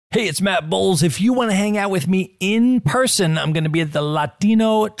Hey, it's Matt Bowles. If you want to hang out with me in person, I'm going to be at the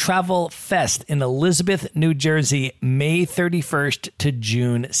Latino Travel Fest in Elizabeth, New Jersey, May 31st to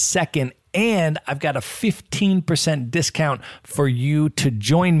June 2nd. And I've got a 15% discount for you to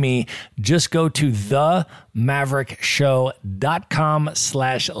join me. Just go to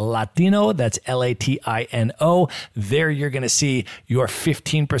themaverickshow.com/Latino. That's Latino. There you're going to see your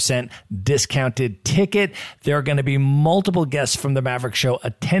 15% discounted ticket. There are going to be multiple guests from the Maverick Show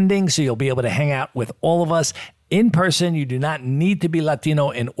attending, so you'll be able to hang out with all of us in person. You do not need to be Latino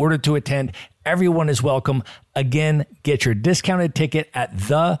in order to attend. Everyone is welcome. Again, get your discounted ticket at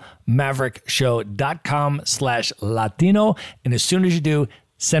themaverickshow.com/Latino. And as soon as you do,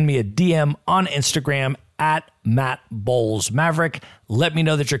 send me a DM on Instagram at Matt Bowles Maverick. Let me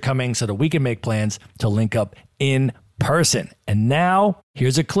know that you're coming so that we can make plans to link up in person. And now,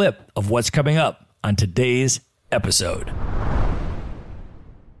 here's a clip of what's coming up on today's episode.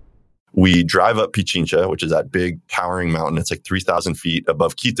 We drive up Pichincha, which is that big towering mountain. It's like 3,000 feet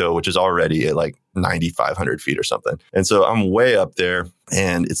above Quito, which is already at like 9,500 feet or something. And so I'm way up there,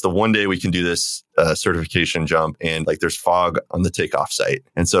 and it's the one day we can do this certification jump, and like there's fog on the takeoff site.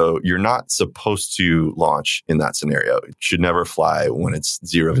 And so you're not supposed to launch in that scenario. It should never fly when it's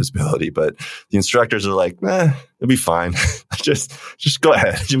zero visibility. But the instructors are like, it'll be fine. just go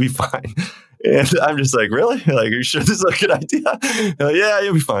ahead. You'll be fine. And I'm just like, really? Like, are you sure this is a good idea? Like, yeah,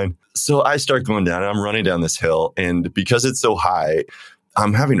 you'll be fine. So I start going down, and I'm running down this hill. And because it's so high,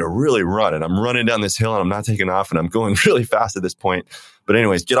 I'm having to really run. And I'm running down this hill, and I'm not taking off, and I'm going really fast at this point. But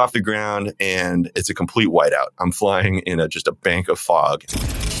anyways, get off the ground, and it's a complete whiteout. I'm flying in just a bank of fog.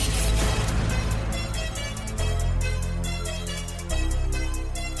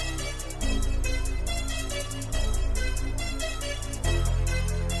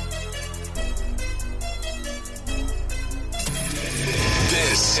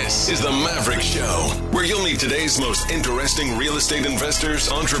 This is the Maverick Show, where you'll meet today's most interesting real estate investors,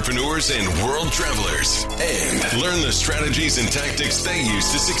 entrepreneurs, and world travelers, and learn the strategies and tactics they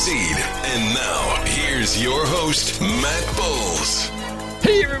use to succeed. And now, here's your host, Matt Bowles.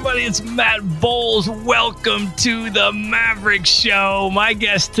 Hey everybody, it's Matt Bowles. Welcome to the Maverick Show. My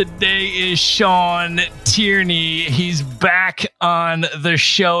guest today is Sean Tierney. He's back on the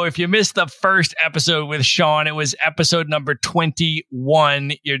show. If you missed the first episode with Sean, it was episode number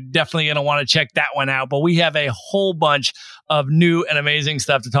 21. You're definitely going to want to check that one out. But we have a whole bunch of new and amazing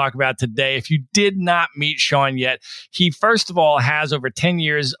stuff to talk about today. If you did not meet Sean yet, he first of all has over 10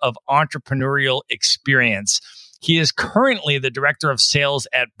 years of entrepreneurial experience. He is currently the director of sales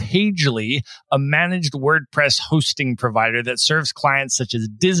at Pagely, a managed WordPress hosting provider that serves clients such as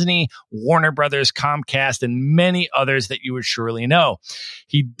Disney, Warner Brothers, Comcast, and many others that you would surely know.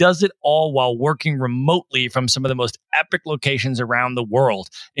 He does it all while working remotely from some of the most epic locations around the world.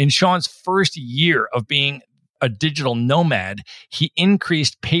 In Sean's first year of being a digital nomad, he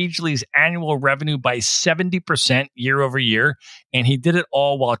increased Pagely's annual revenue by 70% year over year. And he did it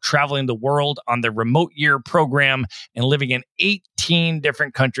all while traveling the world on the Remote Year program and living in 18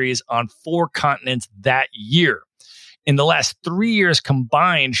 different countries on 4 continents that year. In the last 3 years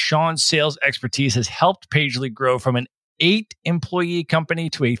combined, Sean's sales expertise has helped Pagely grow from an 8-employee company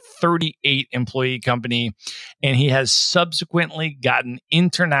to a 38-employee company. And he has subsequently gotten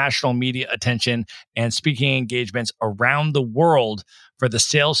international media attention and speaking engagements around the world for the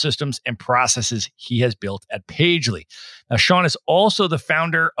sales systems and processes he has built at Pagely. Now, Sean is also the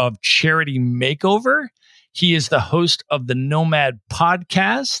founder of charity Makeover. He is the host of the Nomad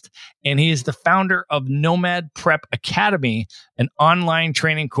podcast, and he is the founder of Nomad Prep Academy, an online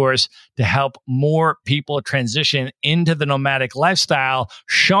training course to help more people transition into the nomadic lifestyle.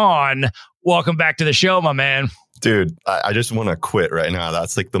 Sean, welcome back to the show, my man. Dude, I just want to quit right now.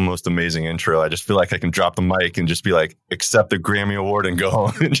 That's like the most amazing intro. I just feel like I can drop the mic and just be like, accept the Grammy Award and go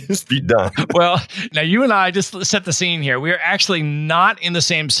home and just be done. Well, now you and I just set the scene here. We are actually not in the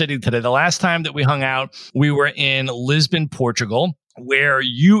same city today. The last time that we hung out, we were in Lisbon, Portugal, where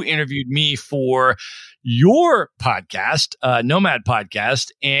you interviewed me for your podcast, Nomad Podcast.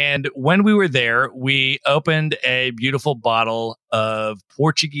 And when we were there, we opened a beautiful bottle of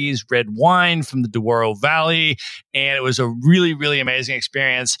Portuguese red wine from the Douro Valley. And it was a really, really amazing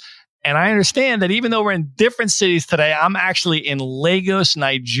experience. And I understand that even though we're in different cities today, I'm actually in Lagos,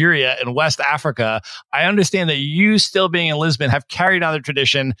 Nigeria, in West Africa. I understand that you, still being in Lisbon, have carried on the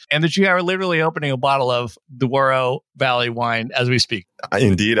tradition and that you are literally opening a bottle of Douro Valley wine as we speak.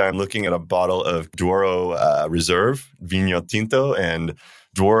 Indeed, I'm looking at a bottle of Douro Reserve, Vinho Tinto, and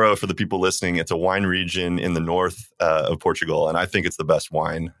Douro, for the people listening, it's a wine region in the north of Portugal, and I think it's the best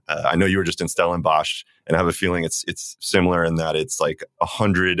wine. I know you were just in Stellenbosch, and I have a feeling it's similar in that it's like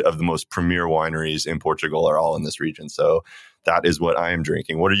 100 of the most premier wineries in Portugal are all in this region. So that is what I am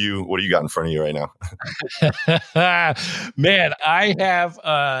drinking. What do you got in front of you right now? Man, I have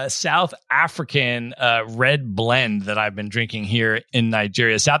a South African red blend that I've been drinking here in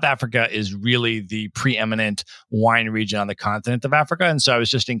Nigeria. South Africa is really the preeminent wine region on the continent of Africa. And so I was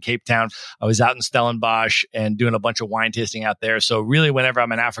just in Cape Town. I was out in Stellenbosch and doing a bunch of wine tasting out there. So really, whenever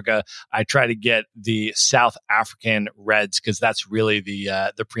I'm in Africa, I try to get the South African reds because that's really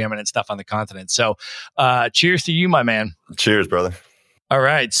the preeminent stuff on the continent. So cheers to you, my man. Cheers, brother. All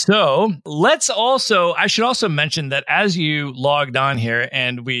right. So I should also mention that as you logged on here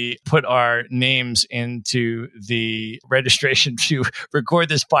and we put our names into the registration to record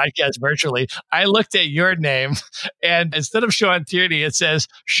this podcast virtually, I looked at your name and instead of Sean Tierney, it says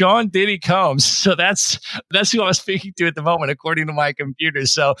Sean Diddy Combs. So that's who I was speaking to at the moment, according to my computer.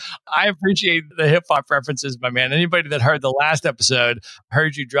 So I appreciate the hip hop references, my man. Anybody that heard the last episode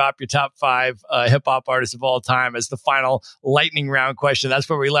heard you drop your top 5 hip hop artists of all time as the final lightning round question. That's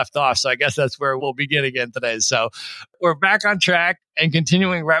where we left off. So I guess that's where we'll begin again today. So we're back on track and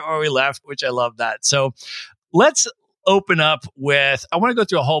continuing right where we left, which I love that. So let's open up with, I want to go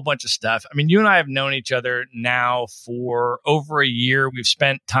through a whole bunch of stuff. I mean, you and I have known each other now for over a year. We've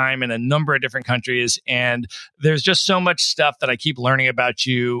spent time in a number of different countries, and there's just so much stuff that I keep learning about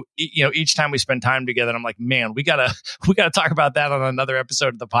you. You know, each time we spend time together, I'm like, man, we gotta talk about that on another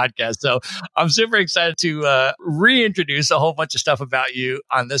episode of the podcast. So I'm super excited to reintroduce a whole bunch of stuff about you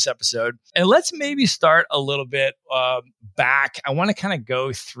on this episode. And let's maybe start a little bit back. I want to kind of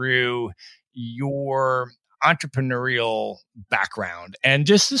go through your entrepreneurial background. And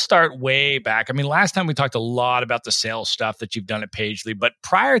just to start way back, I mean, last time we talked a lot about the sales stuff that you've done at Pagely, but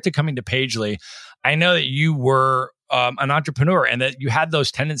prior to coming to Pagely, I know that you were an entrepreneur and that you had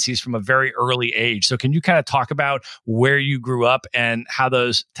those tendencies from a very early age. So can you kind of talk about where you grew up and how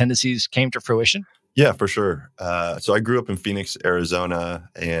those tendencies came to fruition? Yeah, for sure. So I grew up in Phoenix, Arizona,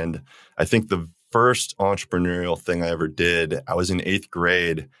 and I think the first entrepreneurial thing I ever did, I was in 8th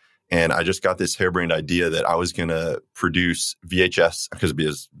grade. And I just got this harebrained idea that I was going to produce VHS, because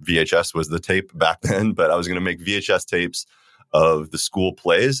VHS was the tape back then, but I was going to make VHS tapes of the school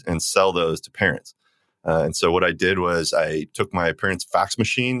plays and sell those to parents. And so what I did was I took my parents' fax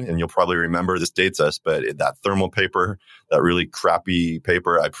machine, and you'll probably remember, this dates us, but that thermal paper, that really crappy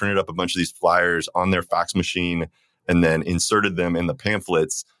paper, I printed up a bunch of these flyers on their fax machine and then inserted them in the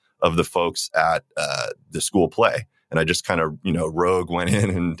pamphlets of the folks at the school play. And I just kind of, rogue went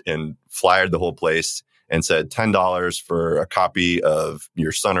in and flyered the whole place and said $10 for a copy of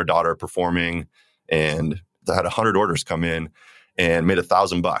your son or daughter performing. And I had 100 orders come in and made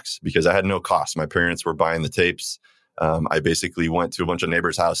 $1,000 because I had no cost. My parents were buying the tapes. I basically went to a bunch of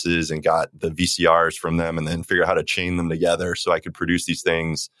neighbors' houses and got the VCRs from them and then figured out how to chain them together so I could produce these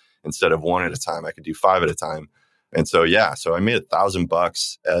things instead of 1 at a time. I could do 5 at a time. And so, so I made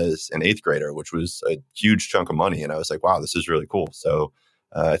 $1,000 as an 8th grader, which was a huge chunk of money. And I was like, wow, this is really cool. So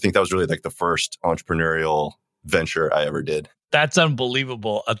I think that was really like the first entrepreneurial venture I ever did. That's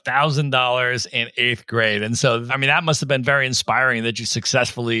unbelievable. $1,000 in 8th grade. And so, I mean, that must have been very inspiring that you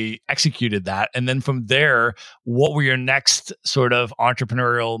successfully executed that. And then from there, what were your next sort of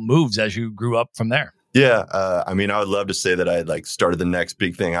entrepreneurial moves as you grew up from there? Yeah. I mean, I would love to say that I had started the next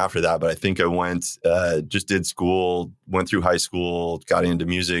big thing after that, but I think I went, just did school, went through high school, got into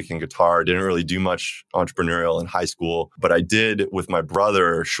music and guitar, didn't really do much entrepreneurial in high school, but I did with my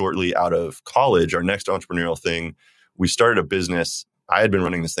brother shortly out of college. Our next entrepreneurial thing, we started a business. I had been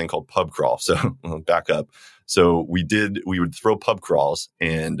running this thing called pub crawl. So back up. So we would throw pub crawls,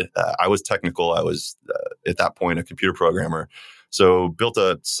 and I was technical. I was at that point a computer programmer. So built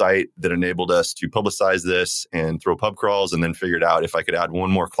a site that enabled us to publicize this and throw pub crawls, and then figured out if I could add one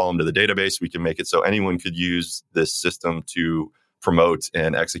more column to the database, we can make it so anyone could use this system to promote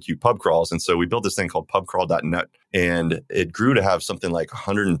and execute pub crawls. And so we built this thing called pubcrawl.net, and it grew to have something like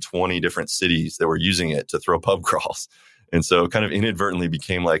 120 different cities that were using it to throw pub crawls. And so it kind of inadvertently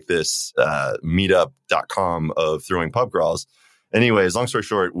became like this meetup.com of throwing pub crawls. Anyways, long story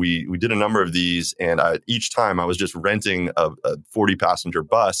short, we did a number of these, and each time I was just renting a 40-passenger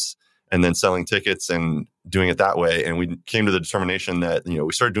bus and then selling tickets and doing it that way. And we came to the determination that,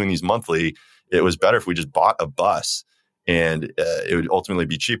 we started doing these monthly. It was better if we just bought a bus, and it would ultimately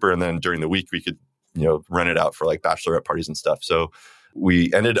be cheaper. And then during the week, we could, rent it out for like bachelorette parties and stuff. So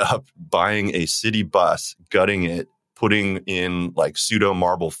we ended up buying a city bus, gutting it, putting in like pseudo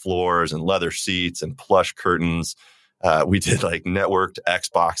marble floors and leather seats and plush curtains. We did like networked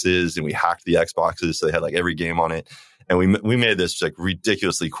Xboxes, and we hacked the Xboxes. So they had like every game on it. And we made this like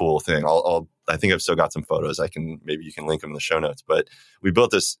ridiculously cool thing. I think I've still got some photos. Maybe you can link them in the show notes, but we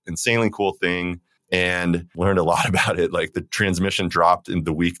built this insanely cool thing and learned a lot about it. Like the transmission dropped in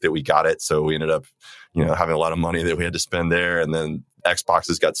the week that we got it. So we ended up, having a lot of money that we had to spend there. And then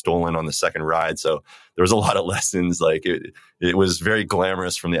Xboxes got stolen on the second ride. So there was a lot of lessons. Like it was very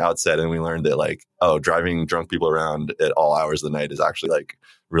glamorous from the outset. And we learned that like, driving drunk people around at all hours of the night is actually like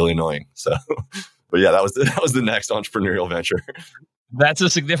really annoying. So, but yeah, that was the next entrepreneurial venture. That's a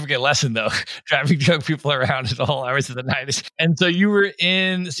significant lesson, though, driving drunk people around at all hours of the night. And so you were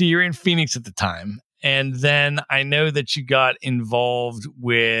in Phoenix at the time. And then I know that you got involved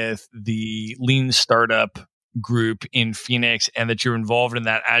with the Lean Startup group in Phoenix, and that you're involved in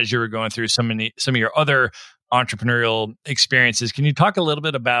that as you were going through some of your other entrepreneurial experiences. Can you talk a little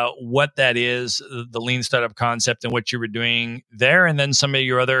bit about what that is, the Lean Startup concept, and what you were doing there, and then some of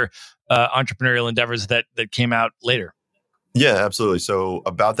your other entrepreneurial endeavors that came out later? Yeah, absolutely. So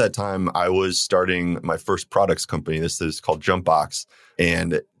about that time, I was starting my first products company. This is called Jumpbox.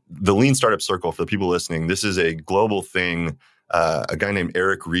 And the Lean Startup Circle, for the people listening, this is a global thing. A guy named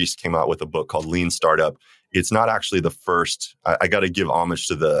Eric Ries came out with a book called Lean Startup. It's not actually the first. I got to give homage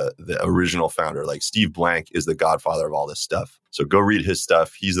to the original founder. Like Steve Blank is the godfather of all this stuff. So go read his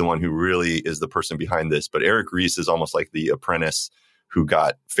stuff. He's the one who really is the person behind this. But Eric Ries is almost like the apprentice who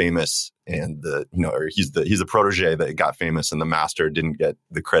got famous, and he's the protege that got famous, and the master didn't get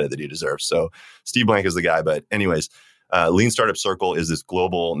the credit that he deserves. So Steve Blank is the guy. But anyways, Lean Startup Circle is this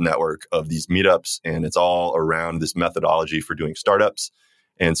global network of these meetups, and it's all around this methodology for doing startups.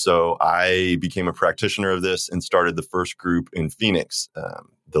 And so I became a practitioner of this and started the first group in Phoenix,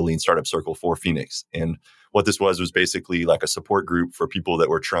 the Lean Startup Circle for Phoenix. And what this was basically like a support group for people that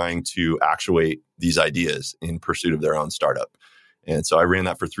were trying to actuate these ideas in pursuit of their own startup. And so I ran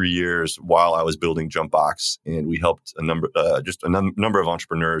that for 3 years while I was building Jumpbox, and we helped a number of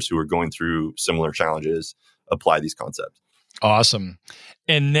entrepreneurs who were going through similar challenges apply these concepts. Awesome.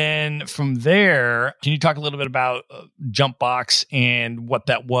 And then from there, can you talk a little bit about Jumpbox and what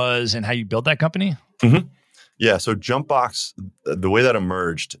that was and how you built that company? Mm-hmm. Yeah. So Jumpbox, the way that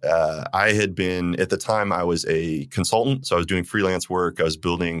emerged, I had been, at the time, I was a consultant. So I was doing freelance work. I was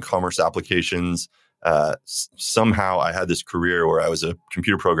building commerce applications. Somehow I had this career where I was a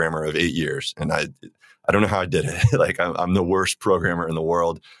computer programmer of 8 years, and I don't know how I did it. Like I'm the worst programmer in the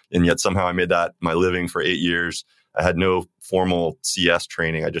world. And yet somehow I made that my living for 8 years. I had no formal CS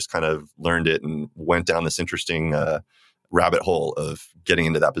training. I just kind of learned it and went down this interesting rabbit hole of getting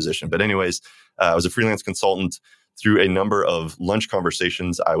into that position. But anyways, I was a freelance consultant. Through a number of lunch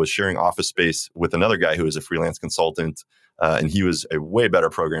conversations, I was sharing office space with another guy who was a freelance consultant, and he was a way better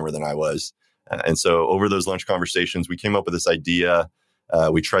programmer than I was. And so over those lunch conversations, we came up with this idea.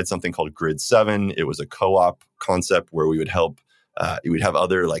 We tried something called Grid 7. It was a co-op concept where we would help, we'd have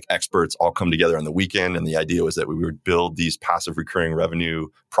other like experts all come together on the weekend. And the idea was that we would build these passive recurring revenue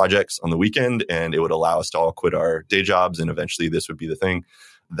projects on the weekend, and it would allow us to all quit our day jobs. And eventually this would be the thing.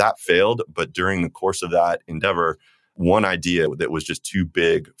 That failed. But during the course of that endeavor, one idea that was just too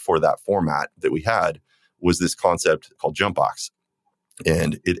big for that format that we had was this concept called Jumpbox.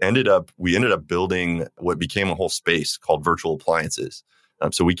 And we ended up building what became a whole space called virtual appliances.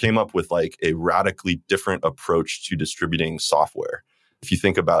 So we came up with like a radically different approach to distributing software. If you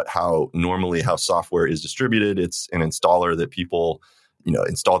think about how software is distributed, it's an installer that people,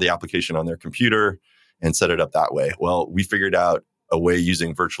 install the application on their computer and set it up that way. Well, we figured out a way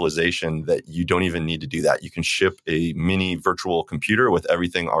using virtualization that you don't even need to do that. You can ship a mini virtual computer with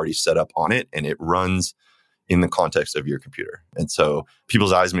everything already set up on it, and it runs in the context of your computer. And so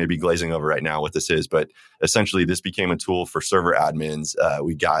people's eyes may be glazing over right now what this is, but essentially this became a tool for server admins.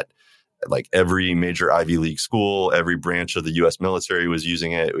 We got like every major Ivy League school, every branch of the US military was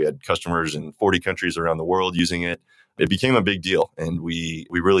using it. We had customers in 40 countries around the world using it. It became a big deal, and we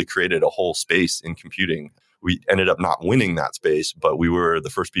really created a whole space in computing. We ended up not winning that space, but we were the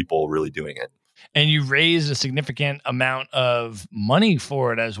first people really doing it. And you raised a significant amount of money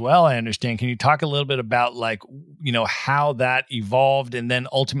for it as well, I understand. Can you talk a little bit about how that evolved, and then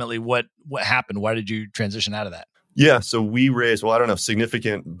ultimately what happened? Why did you transition out of that? Yeah, so we raised, I don't know,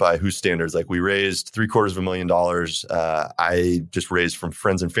 significant by whose standards. Like we raised $750,000. I just raised from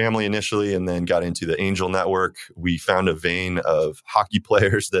friends and family initially, and then got into the angel network. We found a vein of hockey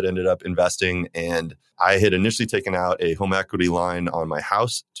players that ended up investing, and I had initially taken out a home equity line on my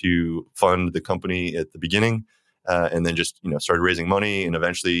house to fund the company at the beginning, and then just started raising money, and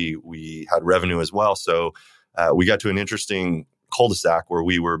eventually we had revenue as well. So we got to an interesting cul-de-sac where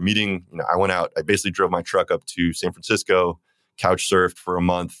we were meeting. I went out, I basically drove my truck up to San Francisco, couch surfed for a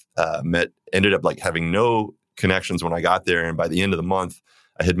month, ended up like having no connections when I got there. And by the end of the month,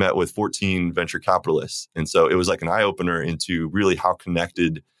 I had met with 14 venture capitalists. And so it was like an eye opener into really how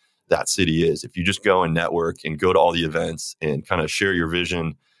connected that city is. If you just go and network and go to all the events and kind of share your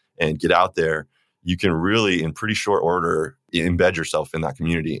vision and get out there, you can really, in pretty short order, embed yourself in that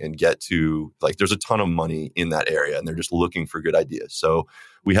community and get to, like, there's a ton of money in that area and they're just looking for good ideas. So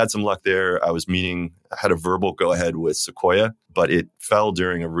we had some luck there. I had a verbal go ahead with Sequoia, but it fell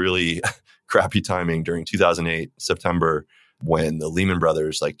during a really crappy timing during 2008, September, when the Lehman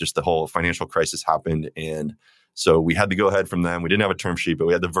Brothers, like just the whole financial crisis happened. And so we had the go ahead from them. We didn't have a term sheet, but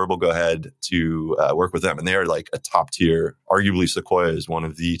we had the verbal go ahead to work with them. And they're like a top tier, arguably Sequoia is one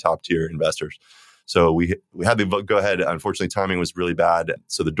of the top tier investors. So we had the go ahead. Unfortunately, timing was really bad.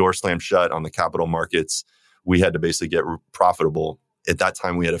 So the door slammed shut on the capital markets. We had to basically get profitable. At that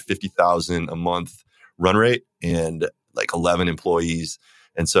time, we had a $50,000 a month run rate and like 11 employees.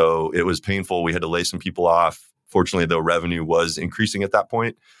 And so it was painful. We had to lay some people off. Fortunately, though, revenue was increasing at that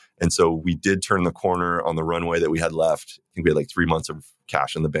point. And so we did turn the corner on the runway that we had left. I think we had like 3 months of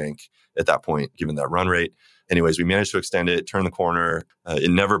cash in the bank at that point, given that run rate. Anyways, we managed to extend it, turn the corner.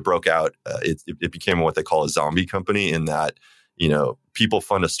 It never broke out. It became what they call a zombie company, in that, people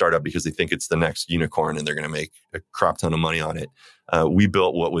fund a startup because they think it's the next unicorn and they're going to make a crap ton of money on it. We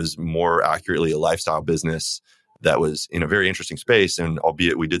built what was more accurately a lifestyle business that was in a very interesting space. And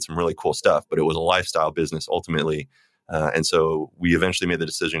albeit we did some really cool stuff, but it was a lifestyle business ultimately. And so we eventually made the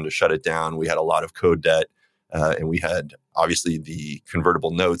decision to shut it down. We had a lot of code debt. And we had obviously the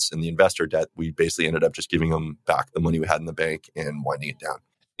convertible notes and the investor debt. We basically ended up just giving them back the money we had in the bank and winding it down.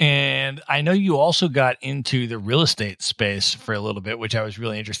 And I know you also got into the real estate space for a little bit, which I was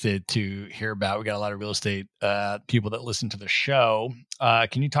really interested to hear about. We got a lot of real estate people that listen to the show.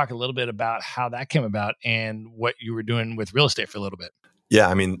 Can you talk a little bit about how that came about and what you were doing with real estate for a little bit? Yeah,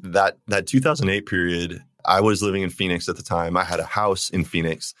 I mean, that 2008 period, I was living in Phoenix at the time. I had a house in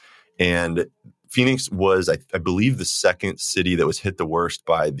Phoenix, and Phoenix was, I believe, the second city that was hit the worst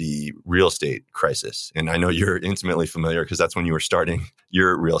by the real estate crisis. And I know you're intimately familiar because that's when you were starting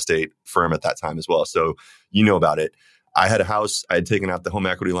your real estate firm at that time as well. So you know about it. I had a house. I had taken out the home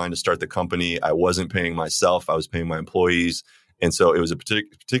equity line to start the company. I wasn't paying myself. I was paying my employees. And so it was a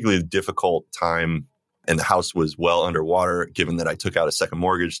particularly difficult time. And the house was well underwater, given that I took out a second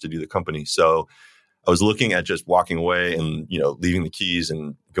mortgage to do the company. So I was looking at just walking away and, leaving the keys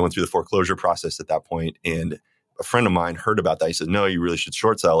and going through the foreclosure process at that point. And a friend of mine heard about that. He said, no, you really should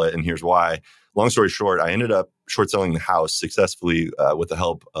short sell it. And here's why. Long story short, I ended up short selling the house successfully with the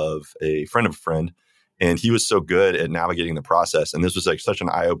help of a friend of a friend. And he was so good at navigating the process. And this was like such an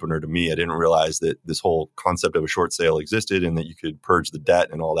eye opener to me. I didn't realize that this whole concept of a short sale existed and that you could purge the debt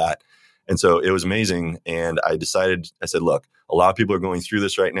and all that. And so it was amazing. And I said, look, a lot of people are going through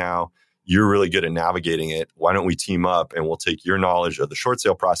this right now. You're really good at navigating it. Why don't we team up and we'll take your knowledge of the short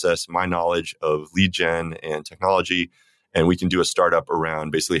sale process, my knowledge of lead gen and technology, and we can do a startup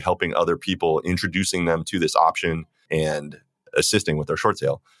around basically helping other people, introducing them to this option and assisting with their short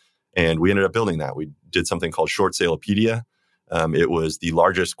sale. And we ended up building that. We did something called Short Salepedia. It was the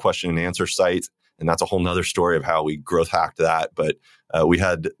largest question and answer site. And that's a whole nother story of how we growth hacked that. But we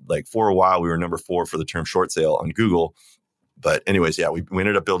had, for a while, we were number 4 for the term short sale on Google. But anyways, yeah, we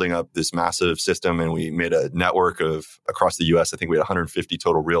ended up building up this massive system, and we made a network of across the US. I think we had 150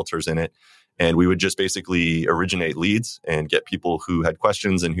 total realtors in it. And we would just basically originate leads and get people who had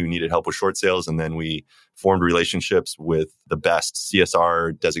questions and who needed help with short sales. And then we formed relationships with the best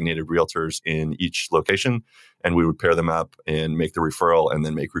CSR designated realtors in each location. And we would pair them up and make the referral and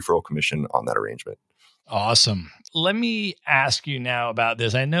then make referral commission on that arrangement. Awesome. Let me ask you now about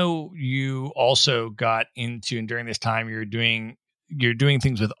this. I know you also got into, and during this time, you're doing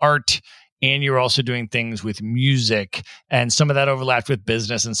things with art, and you're also doing things with music, and some of that overlapped with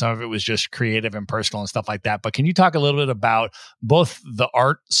business, and some of it was just creative and personal and stuff like that. But can you talk a little bit about both the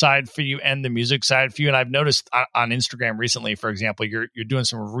art side for you and the music side for you? And I've noticed on Instagram recently, for example, you're doing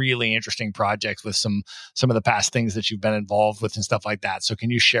some really interesting projects with some of the past things that you've been involved with and stuff like that. So can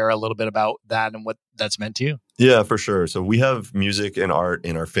you share a little bit about that and what that's meant to you? Yeah, for sure. So we have music and art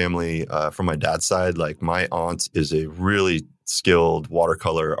in our family from my dad's side. Like, my aunt is a really skilled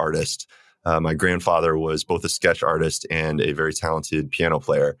watercolor artist. My grandfather was both a sketch artist and a very talented piano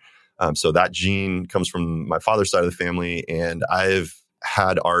player. So that gene comes from my father's side of the family. And I've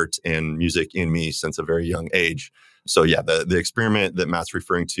had art and music in me since a very young age. So yeah, the experiment that Matt's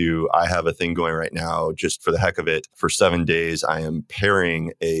referring to, I have a thing going right now just for the heck of it. For 7 days, I am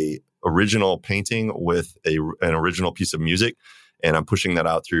pairing a original painting with an original piece of music. And I'm pushing that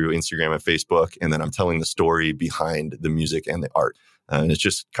out through Instagram and Facebook. And then I'm telling the story behind the music and the art. And it's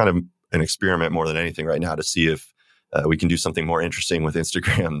just kind of an experiment more than anything right now to see if we can do something more interesting with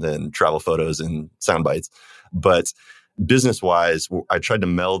Instagram than travel photos and sound bites. But business-wise, I tried to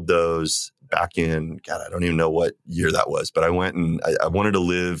meld those back in, God, I don't even know what year that was, but I went and I wanted to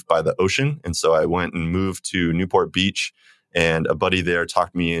live by the ocean. And so I went and moved to Newport Beach, and a buddy there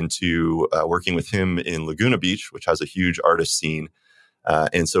talked me into working with him in Laguna Beach, which has a huge artist scene.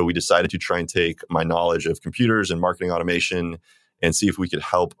 And so we decided to try and take my knowledge of computers and marketing automation and see if we could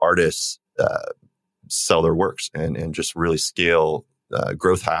help artists sell their works and just really scale,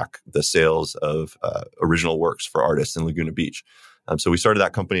 growth hack the sales of original works for artists in Laguna Beach. So we started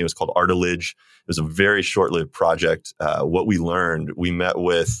that company. It was called Artilage. It was a very short-lived project. What we learned, we met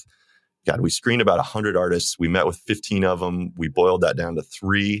with, we screened about 100 artists. We met with 15 of them. We boiled that down to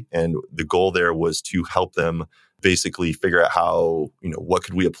 3. And the goal there was to help them basically figure out how, what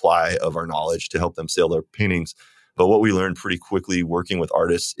could we apply of our knowledge to help them sell their paintings. But what we learned pretty quickly working with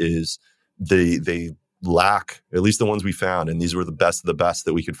artists is they lack, at least the ones we found, and these were the best of the best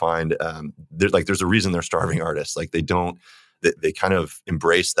that we could find. There's a reason they're starving artists. They kind of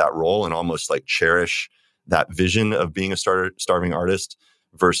embrace that role and almost cherish that vision of being a starving artist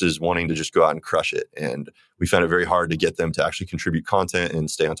versus wanting to just go out and crush it. And we found it very hard to get them to actually contribute content and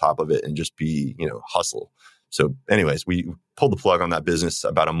stay on top of it and just be, hustle. So anyways, we pulled the plug on that business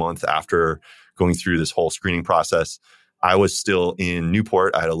about a month after going through this whole screening process. I was still in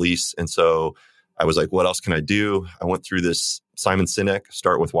Newport. I had a lease. And so I was like, what else can I do? I went through this Simon Sinek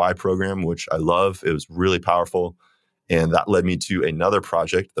Start With Why program, which I love. It was really powerful. And that led me to another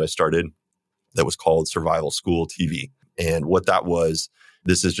project that I started that was called Survival School TV. And what that was,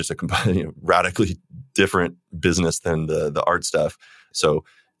 this is just a radically different business than the art stuff. So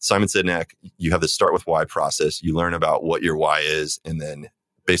Simon Sinek, you have the Start With Why process. You learn about what your why is, and then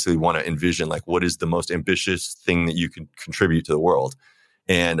basically want to envision what is the most ambitious thing that you could contribute to the world.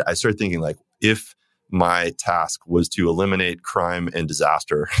 And I started thinking if my task was to eliminate crime and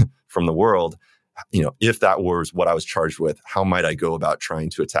disaster from the world, if that was what I was charged with, how might I go about trying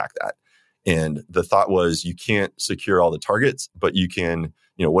to attack that? And the thought was, you can't secure all the targets, but you can,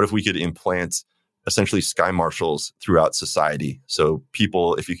 what if we could implant essentially sky marshals throughout society? So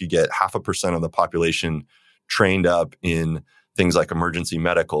people, if you could get 0.5% of the population trained up in things like emergency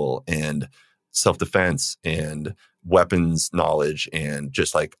medical and self-defense and weapons knowledge and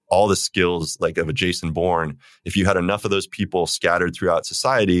just all the skills of a Jason Bourne, if you had enough of those people scattered throughout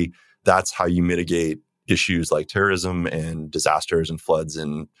society, that's how you mitigate issues like terrorism and disasters and floods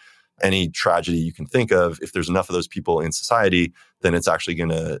and any tragedy you can think of. If there's enough of those people in society, then it's actually going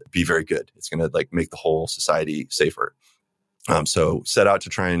to be very good. It's going to make the whole society safer. So set out to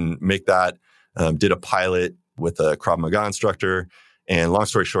try and make that, did a pilot with a Krav Maga instructor. And long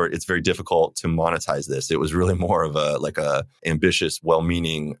story short, it's very difficult to monetize this. It was really more of a ambitious,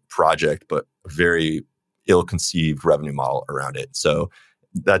 well-meaning project, but very ill-conceived revenue model around it. So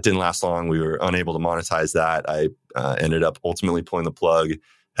that didn't last long. We were unable to monetize that. I ended up ultimately pulling the plug,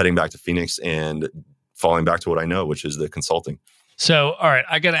 heading back to Phoenix and falling back to what I know, which is the consulting. So, all right,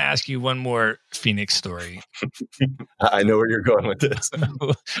 I got to ask you one more Phoenix story. I know where you're going with this.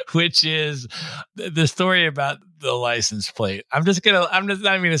 Which is the story about the license plate. I'm not even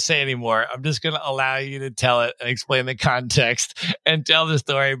going to say anymore. I'm just going to allow you to tell it and explain the context and tell the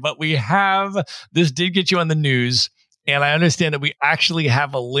story. But this did get you on the news. And I understand that we actually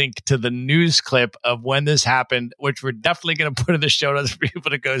have a link to the news clip of when this happened, which we're definitely going to put in the show notes for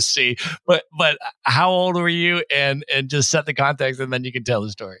people to go see. But how old were you? And just set the context, and then you can tell the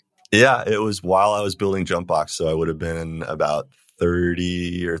story. Yeah, it was while I was building Jumpbox. So I would have been about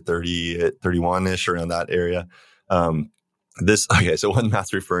 30 or 31-ish, around that area. So what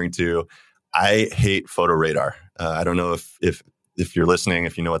Matt's referring to, I hate photo radar. I don't know if you're listening,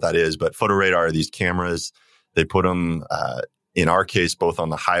 if you know what that is, but photo radar are these cameras. They put them, in our case, both on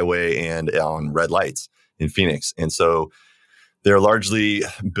the highway and on red lights in Phoenix. And so they're largely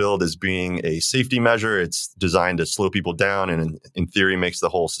billed as being a safety measure. It's designed to slow people down and in theory makes the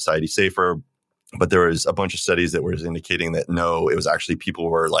whole society safer. But there was a bunch of studies that were indicating that no, it was actually people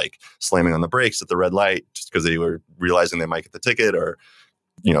were slamming on the brakes at the red light just because they were realizing they might get the ticket, or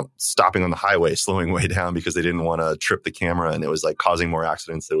stopping on the highway, slowing way down because they didn't want to trip the camera, and it was causing more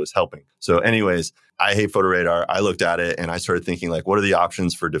accidents than it was helping. So anyways, I hate photo radar. I looked at it and I started thinking what are the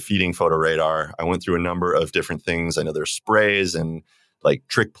options for defeating photo radar? I went through a number of different things. I know there's sprays and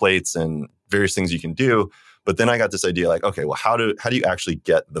trick plates and various things you can do. But then I got this idea okay, well, how do you actually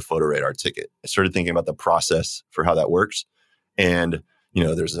get the photo radar ticket? I started thinking about the process for how that works. And,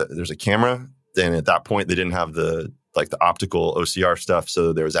 there's a camera. Then at that point, they didn't have the like the optical OCR stuff.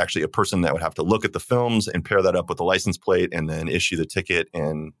 So there was actually a person that would have to look at the films and pair that up with the license plate and then issue the ticket.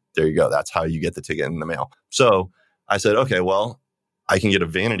 And there you go. That's how you get the ticket in the mail. So I said, okay, well, I can get a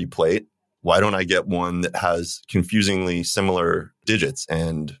vanity plate. Why don't I get one that has confusingly similar digits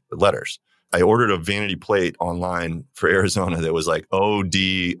and letters? I ordered a vanity plate online for Arizona that was like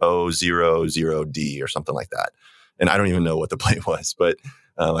OD000D or something like that. And I don't even know what the plate was, but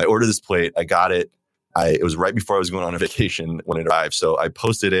I ordered this plate. I got it. It was right before I was going on a vacation when it arrived. So I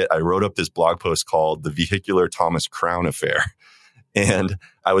posted it. I wrote up this blog post called The Vehicular Thomas Crown Affair. And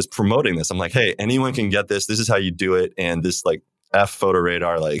I was promoting this. I'm like, hey, anyone can get this. This is how you do it. And this like F photo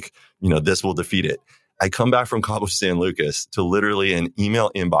radar, like, this will defeat it. I come back from Cabo San Lucas to literally an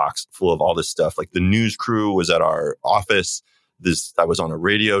email inbox full of all this stuff. Like the news crew was at our office. I was on a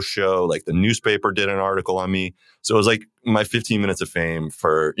radio show. Like the newspaper did an article on me. So it was like my 15 minutes of fame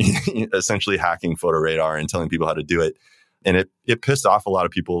for essentially hacking photo radar and telling people how to do it. And it pissed off a lot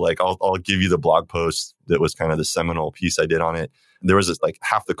of people. Like I'll give you the blog post that was kind of the seminal piece I did on it. There was this, like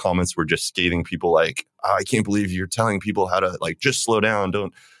half the comments were just scathing people like, oh, I can't believe you're telling people how to like just slow down,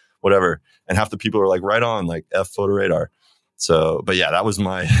 don't whatever. And half the people were like, right on, like F photo radar. So, but yeah, that was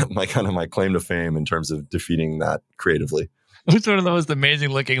my kind of my claim to fame in terms of defeating that creatively. It's one of the most amazing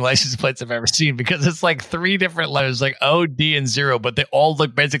looking license plates I've ever seen because it's like 3 different letters, like O, D, and 0, but they all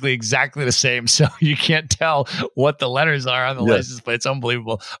look basically exactly the same. So you can't tell what the letters are on the license plate. It's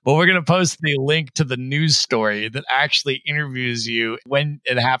unbelievable. But we're going to post the link to the news story that actually interviews you when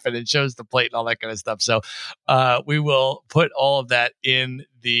it happened and shows the plate and all that kind of stuff. So we will put all of that in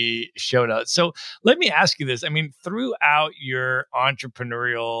the show notes. So let me ask you this. I mean, throughout your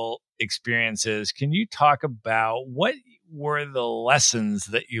entrepreneurial experiences, can you talk about what were the lessons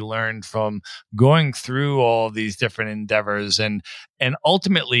that you learned from going through all of these different endeavors and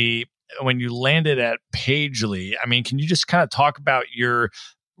ultimately when you landed at Pagely? I mean, can you just kind of talk about your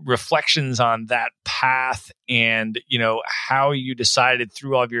reflections on that path and, how you decided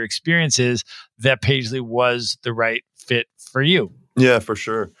through all of your experiences that Pagely was the right fit for you? Yeah, for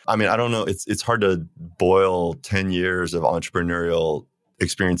sure. I mean, I don't know. It's hard to boil 10 years of entrepreneurial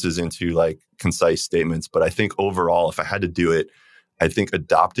experiences into like concise statements. But I think overall, if I had to do it, I think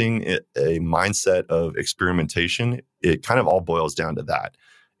adopting a mindset of experimentation, it kind of all boils down to that.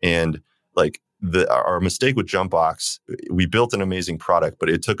 And like our mistake with Jumpbox, we built an amazing product, but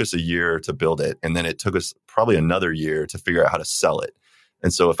it took us a year to build it. And then it took us probably another year to figure out how to sell it.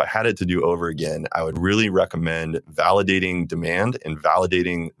 And so if I had it to do over again, I would really recommend validating demand and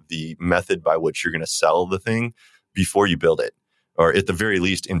validating the method by which you're going to sell the thing before you build it. Or at the very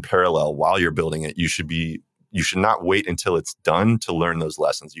least, in parallel, while you're building it, you should not wait until it's done to learn those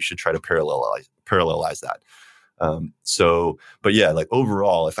lessons. You should try to parallelize that. But yeah, like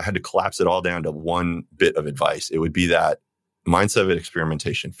overall, if I had to collapse it all down to one bit of advice, it would be that mindset of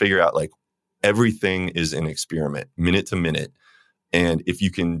experimentation. Figure out like everything is an experiment, minute to minute. And if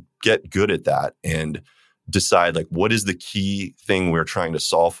you can get good at that and decide like what is the key thing we're trying to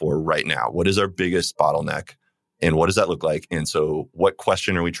solve for right now? What is our biggest bottleneck? And what does that look like? And so what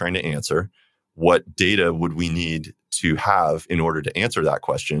question are we trying to answer? What data would we need to have in order to answer that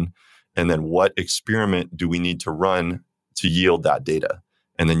question? And then what experiment do we need to run to yield that data?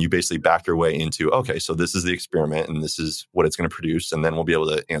 And then you basically back your way into, okay, so this is the experiment and this is what it's going to produce. And then we'll be able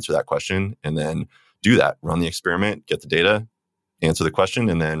to answer that question and then do that, run the experiment, get the data, answer the question,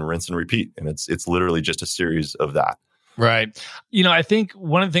 and then rinse and repeat. And it's literally just a series of that. Right. I think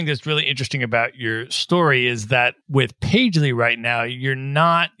one of the things that's really interesting about your story is that with Pagely right now, you're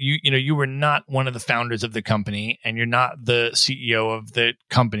not, you were not one of the founders of the company and you're not the CEO of the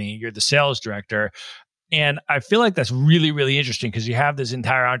company. You're the sales director. And I feel like that's really, really interesting because you have this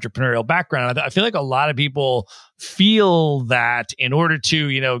entire entrepreneurial background. I feel like a lot of people feel that in order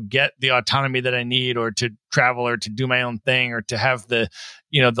to, get the autonomy that I need or to travel or to do my own thing or to have the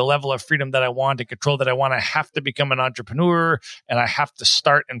level of freedom that I want and control that I want, I have to become an entrepreneur and I have to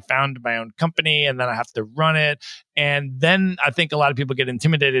start and found my own company and then I have to run it. And then I think a lot of people get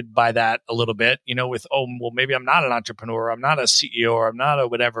intimidated by that a little bit, with, maybe I'm not an entrepreneur, I'm not a CEO, or I'm not a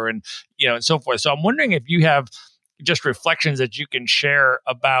whatever, and, and so forth. So I'm wondering if you have just reflections that you can share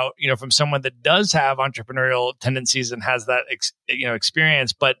about, from someone that does have entrepreneurial tendencies and has that,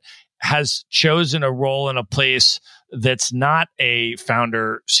 experience, but has chosen a role in a place that's not a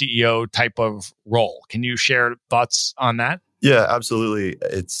founder CEO type of role. Can you share thoughts on that? Yeah, absolutely.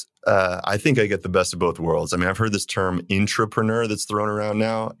 It's, I think I get the best of both worlds. I mean, I've heard this term intrapreneur that's thrown around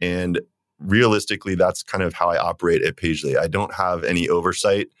now, and realistically, that's kind of how I operate at Pagely. I don't have any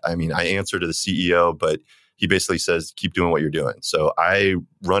oversight. I mean, I answer to the CEO, but he basically says, keep doing what you're doing. So I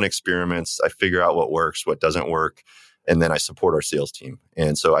run experiments. I figure out what works, what doesn't work. and then I support our sales team.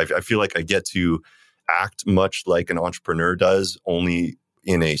 And so I feel like I get to act much like an entrepreneur does, only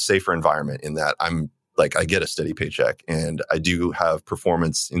in a safer environment, in that I get a steady paycheck and I do have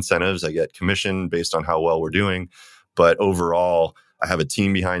performance incentives. I get commission based on how well we're doing. But overall, I have a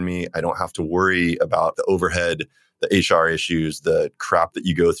team behind me. I don't have to worry about the overhead, the HR issues, the crap that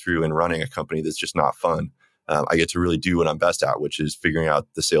you go through in running a company that's just not fun. I get to really do what I'm best at, which is figuring out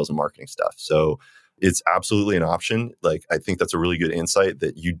the sales and marketing stuff. So it's absolutely an option. Like, I think that's a really good insight,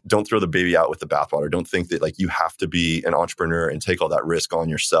 that you don't throw the baby out with the bathwater. Don't think that like you have to be an entrepreneur and take all that risk on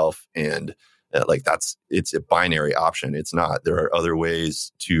yourself. And it's a binary option. It's not. There are other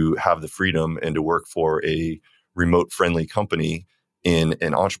ways to have the freedom and to work for a remote friendly company in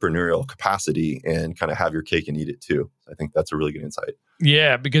an entrepreneurial capacity and kind of have your cake and eat it too. I think that's a really good insight.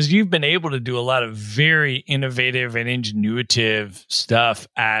 Yeah, because you've been able to do a lot of very innovative and ingenuitive stuff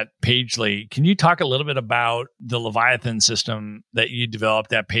at Pagely. Can you talk a little bit about the Leviathan system that you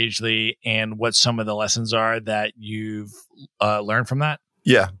developed at Pagely and what some of the lessons are that you've learned from that?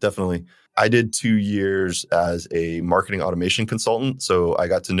 Yeah, definitely. I did 2 years as a marketing automation consultant. So I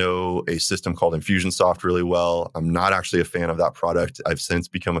got to know a system called Infusionsoft really well. I'm not actually a fan of that product. I've since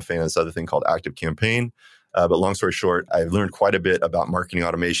become a fan of this other thing called ActiveCampaign. But long story short, I've learned quite a bit about marketing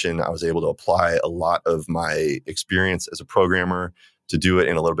automation. I was able to apply a lot of my experience as a programmer to do it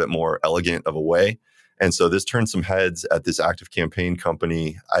in a little bit more elegant of a way. And so this turned some heads at this ActiveCampaign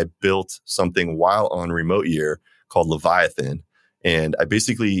company. I built something while on remote year called Leviathan. And I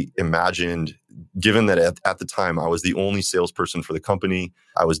basically imagined, given that at the time I was the only salesperson for the company,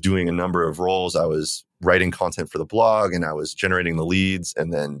 I was doing a number of roles. I was writing content for the blog and I was generating the leads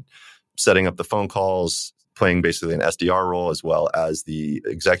and then setting up the phone calls, playing basically an SDR role as well as the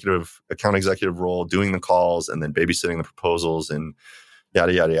account executive role, doing the calls and then babysitting the proposals and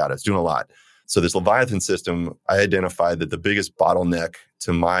yada, yada, yada. It's doing a lot. So this Leviathan system, I identified that the biggest bottleneck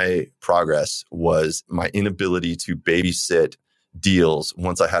to my progress was my inability to babysit deals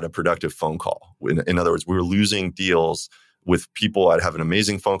once I had a productive phone call. In other words, we were losing deals with people. I'd have an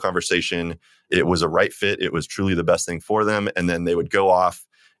amazing phone conversation. It was a right fit. It was truly the best thing for them. And then they would go off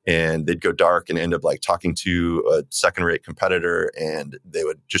and they'd go dark and end up like talking to a second-rate competitor, and they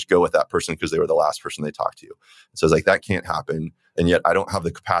would just go with that person because they were the last person they talked to. So I was like, that can't happen. And yet I don't have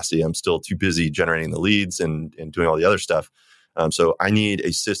the capacity. I'm still too busy generating the leads and doing all the other stuff. So I need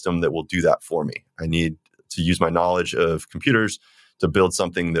a system that will do that for me. I need to use my knowledge of computers to build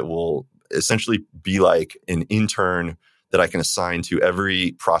something that will essentially be like an intern that I can assign to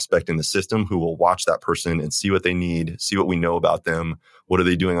every prospect in the system, who will watch that person and see what they need, see what we know about them, what are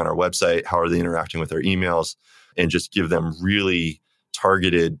they doing on our website, how are they interacting with our emails, and just give them really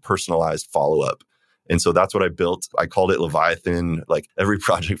targeted, personalized follow-up. And so that's what I built. I called it Leviathan. Like, every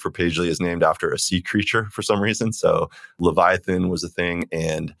project for Pagely is named after a sea creature for some reason. So Leviathan was a thing.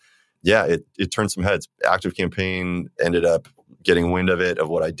 And yeah, it turned some heads. ActiveCampaign ended up getting wind of it, of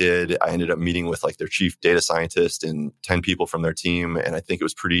what I did. I ended up meeting with like their chief data scientist and 10 people from their team. And I think it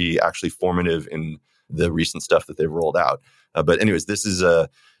was pretty actually formative in the recent stuff that they've rolled out. But anyways, this is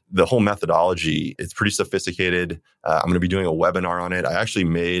the whole methodology. It's pretty sophisticated. I'm going to be doing a webinar on it. I actually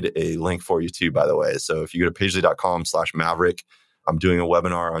made a link for you too, by the way. So if you go to pagely.com/maverick, I'm doing a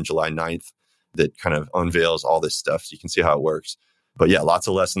webinar on July 9th that kind of unveils all this stuff so you can see how it works. But yeah, lots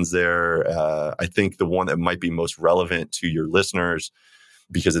of lessons there. I think the one that might be most relevant to your listeners,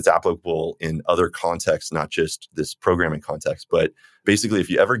 because it's applicable in other contexts, not just this programming context, but basically if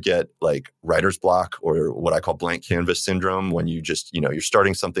you ever get like writer's block or what I call blank canvas syndrome, when you just, you're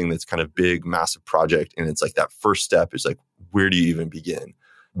starting something that's kind of big, massive project, and it's like that first step is like, where do you even begin?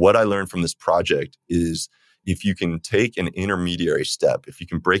 What I learned from this project is, if you can take an intermediary step, if you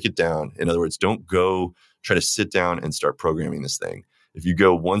can break it down, in other words, don't go try to sit down and start programming this thing. If you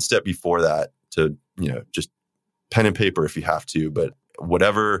go one step before that to, just pen and paper if you have to, but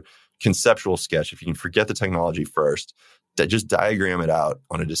whatever conceptual sketch, if you can forget the technology first, just diagram it out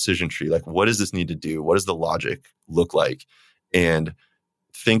on a decision tree. Like, what does this need to do? What does the logic look like? And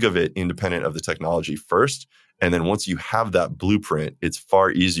think of it independent of the technology first. And then once you have that blueprint, it's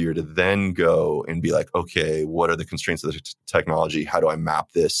far easier to then go and be like, okay, what are the constraints of the technology? How do I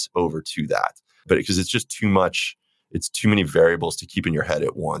map this over to that? But because it's just too much, it's too many variables to keep in your head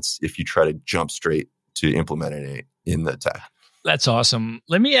at once if you try to jump straight to implementing it in the tech. That's awesome.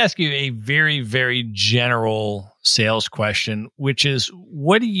 Let me ask you a very, very general sales question, which is,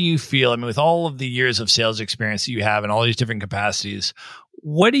 what do you feel, with all of the years of sales experience that you have in all these different capacities,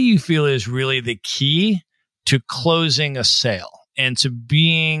 what do you feel is really the key to closing a sale? and to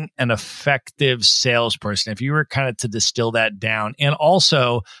being an effective salesperson, if you were kind of to distill that down, and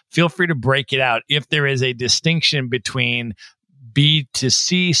also feel free to break it out if there is a distinction between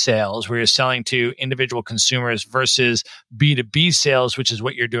B2C sales, where you're selling to individual consumers, versus B2B sales, which is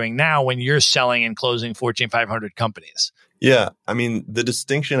what you're doing now when you're selling and closing Fortune 500 companies. Yeah. I mean, the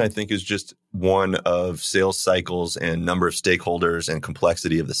distinction, I think, is just one of sales cycles and number of stakeholders and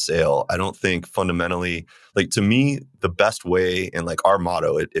complexity of the sale. I don't think fundamentally, like, to me, the best way, and like our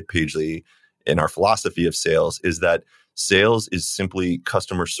motto at Pagely in our philosophy of sales, is that sales is simply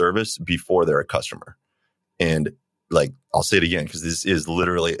customer service before they're a customer. And like, I'll say it again, because this is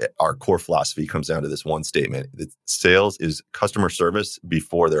literally our core philosophy, comes down to this one statement. That sales is customer service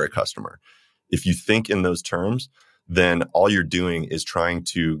before they're a customer. If you think in those terms, then all you're doing is trying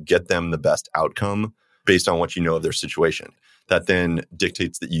to get them the best outcome based on what you know of their situation. That then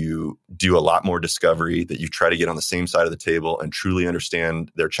dictates that you do a lot more discovery, that you try to get on the same side of the table and truly understand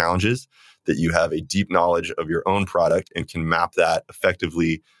their challenges, that you have a deep knowledge of your own product and can map that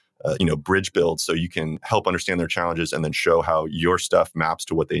effectively, bridge build, so you can help understand their challenges and then show how your stuff maps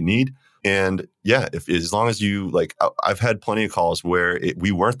to what they need. And yeah, as long as you, like, I've had plenty of calls where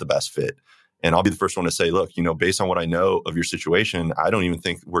we weren't the best fit. And I'll be the first one to say, look, based on what I know of your situation, I don't even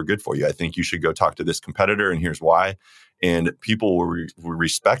think we're good for you. I think you should go talk to this competitor, and here's why. And people will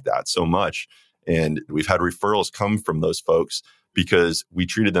respect that so much. And we've had referrals come from those folks because we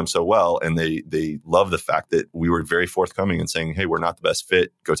treated them so well, and they love the fact that we were very forthcoming and saying, hey, we're not the best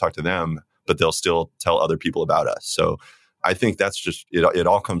fit, go talk to them, but they'll still tell other people about us. So I think that's just, it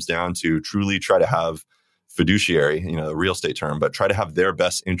all comes down to truly try to have fiduciary, the real estate term, but try to have their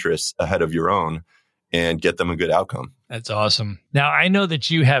best interests ahead of your own and get them a good outcome. That's awesome. Now, I know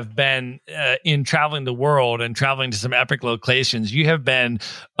that you have been in traveling the world and traveling to some epic locations. You have been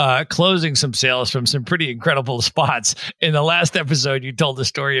closing some sales from some pretty incredible spots. In the last episode, you told the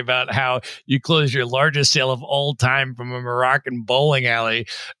story about how you closed your largest sale of all time from a Moroccan bowling alley,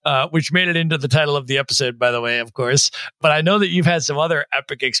 which made it into the title of the episode, by the way, of course. But I know that you've had some other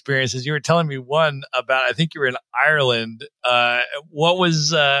epic experiences. You were telling me one about, I think you were in Ireland. What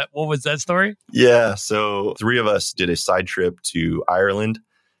was that story? Yeah. So 3 of us did a side trip to Ireland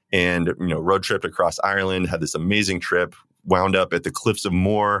and, road trip across Ireland, had this amazing trip, wound up at the Cliffs of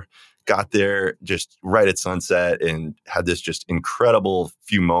Moher, got there just right at sunset and had this just incredible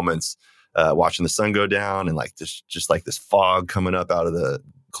few moments watching the sun go down and like this fog coming up out of the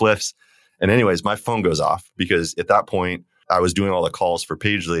cliffs. And anyways, my phone goes off because at that point I was doing all the calls for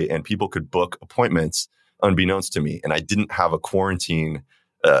Pagely and people could book appointments unbeknownst to me. And I didn't have a quarantine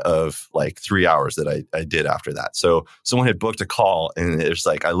of like 3 hours that I did after that. So someone had booked a call and it's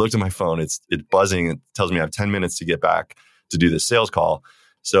like, I looked at my phone, it's buzzing. It tells me I have 10 minutes to get back to do this sales call.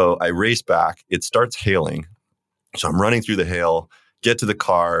 So I race back, it starts hailing. So I'm running through the hail, get to the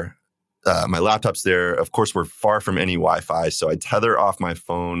car. My laptop's there. Of course, we're far from any Wi-Fi. So I tether off my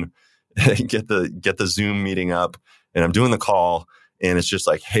phone, get the Zoom meeting up, and I'm doing the call and it's just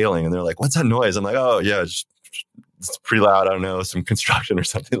like hailing. And they're like, what's that noise? I'm like, oh yeah, it's pretty loud. I don't know, some construction or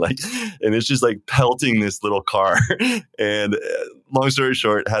something like, and it's just like pelting this little car. And long story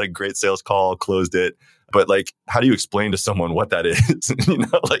short, had a great sales call, closed it. But like, how do you explain to someone what that is?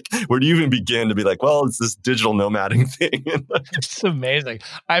 Like, where do you even begin to be like, well, it's this digital nomading thing? It's amazing.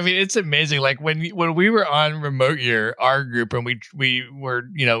 I mean, it's amazing. Like when we were on Remote Year, our group, and we were,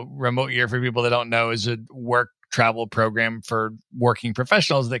 Remote Year, for people that don't know, is a work travel program for working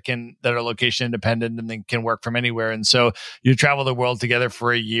professionals that are location independent and they can work from anywhere. And so you travel the world together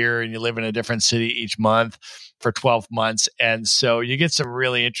for a year and you live in a different city each month for 12 months. And so you get some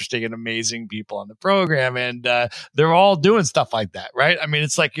really interesting and amazing people on the program, and they're all doing stuff like that, right? I mean,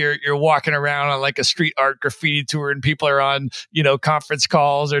 it's like you're walking around on like a street art graffiti tour and people are on, conference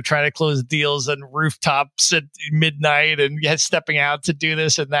calls or trying to close deals on rooftops at midnight and yet stepping out to do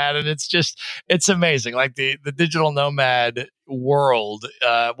this and that. And it's amazing. Like the digital nomad world,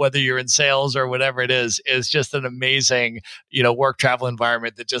 whether you're in sales or whatever it is just an amazing, work travel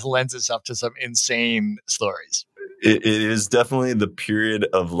environment that just lends itself to some insane stories. It is definitely the period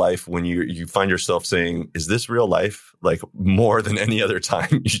of life when you find yourself saying, is this real life? Like more than any other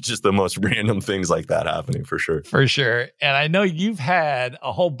time, just the most random things like that happening for sure. For sure. And I know you've had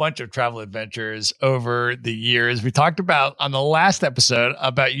a whole bunch of travel adventures over the years. We talked about on the last episode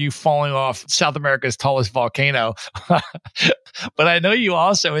about you falling off South America's tallest volcano. But I know you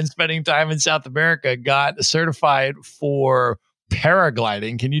also, in spending time in South America, got certified for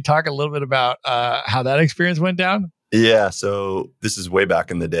paragliding. Can you talk a little bit about how that experience went down? Yeah. So this is way back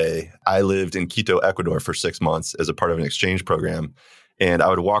in the day. I lived in Quito, Ecuador for 6 months as a part of an exchange program. And I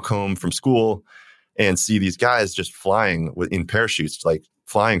would walk home from school and see these guys just flying in parachutes, like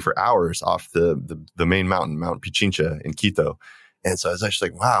flying for hours off the main mountain, Mount Pichincha in Quito. And so I was actually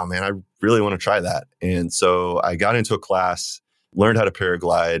like, wow, man, I really want to try that. And so I got into a class, learned how to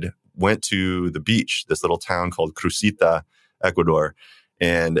paraglide, went to the beach, this little town called Crucita, Ecuador,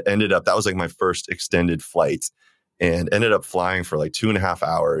 and ended up, that was like my first extended flight, and ended up flying for like 2.5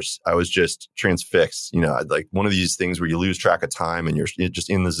 hours. I was just transfixed, like one of these things where you lose track of time and you're just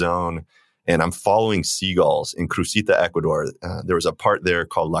in the zone. And I'm following seagulls in Crucita, Ecuador. There was a part there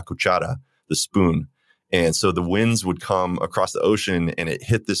called La Cuchara, the spoon. And so the winds would come across the ocean and it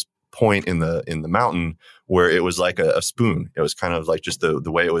hit this point in the mountain where it was like a spoon. It was kind of like just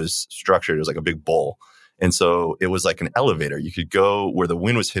the way it was structured. It was like a big bowl. And so it was like an elevator. You could go where the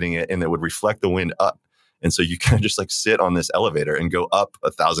wind was hitting it and it would reflect the wind up. And so you kind of just like sit on this elevator and go up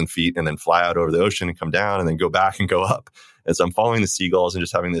 1,000 feet and then fly out over the ocean and come down and then go back and go up. And so I'm following the seagulls and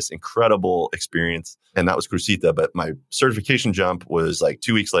just having this incredible experience. And that was Crucita. But my certification jump was like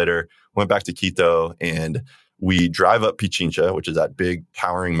 2 weeks later, went back to Quito, and we drive up Pichincha, which is that big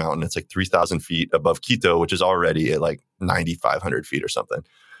towering mountain. It's like 3,000 feet above Quito, which is already at like 9,500 feet or something.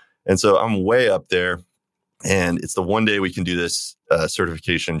 And so I'm way up there, and it's the one day we can do this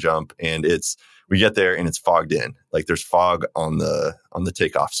certification jump. And we get there and it's fogged in. Like there's fog on the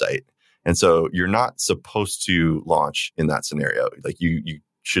takeoff site. And so you're not supposed to launch in that scenario. Like you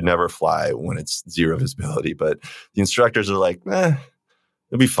should never fly when it's zero visibility. But the instructors are like,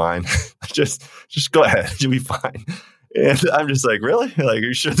 it'll be fine. just go ahead. You'll be fine. And I'm just like, really? Like, are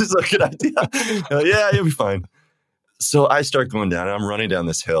you sure this is a good idea? Like, yeah, you'll be fine. So I start going down and I'm running down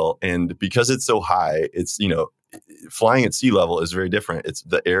this hill. And because it's so high, it's, flying at sea level is very different.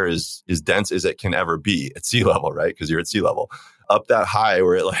 The air is as dense as it can ever be at sea level, right? Because you're at sea level. Up that high,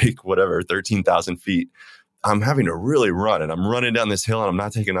 we're at like 13,000 feet. I'm having to really run, and I'm running down this hill and I'm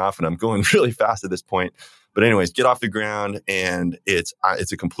not taking off, and I'm going really fast at this point. But anyways, get off the ground and it's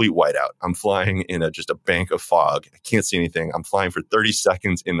a complete whiteout. I'm flying in just a bank of fog. I can't see anything. I'm flying for 30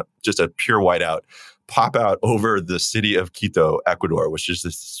 seconds in just a pure whiteout. Pop out over the city of Quito, Ecuador, which is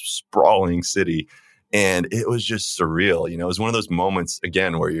this sprawling city. And it was just surreal. It was one of those moments,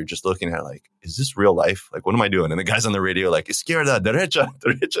 again, where you're just looking at like, is this real life? Like, what am I doing? And the guys on the radio like, izquierda, derecha,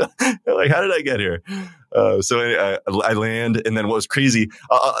 derecha. Like, how did I get here? So I land. And then what was crazy,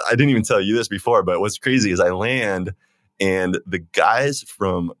 I didn't even tell you this before, but what's crazy is I land, and the guys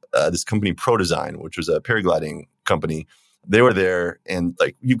from this company, Pro Design, which was a paragliding company, they were there. And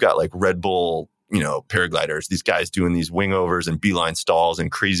like, you've got like Red Bull, paragliders, these guys doing these wingovers and beeline stalls and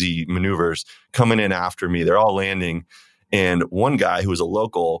crazy maneuvers coming in after me. They're all landing. And one guy who was a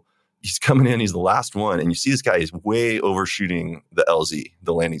local, he's coming in, he's the last one. And you see this guy is way overshooting the LZ,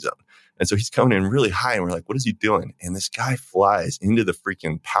 the landing zone. And so he's coming in really high, and we're like, what is he doing? And this guy flies into the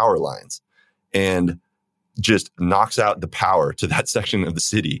freaking power lines and just knocks out the power to that section of the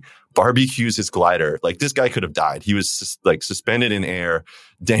city, barbecues his glider. Like, this guy could have died. He was like suspended in air,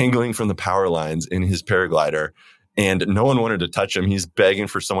 dangling from the power lines in his paraglider, and no one wanted to touch him. He's begging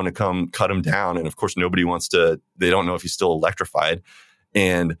for someone to come cut him down. And of course, nobody wants to, they don't know if he's still electrified.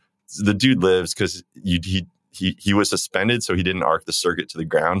 And the dude lives because he was suspended, so he didn't arc the circuit to the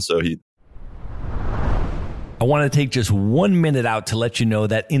ground. So I want to take just 1 minute out to let you know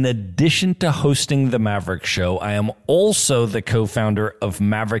that in addition to hosting the Maverick Show, I am also the co-founder of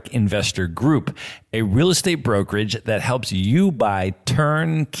Maverick Investor Group, a real estate brokerage that helps you buy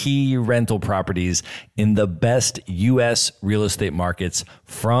turnkey rental properties in the best U.S. real estate markets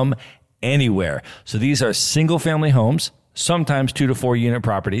from anywhere. So these are single-family homes, sometimes 2 to 4 unit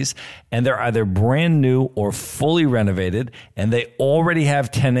properties, and they're either brand new or fully renovated, and they already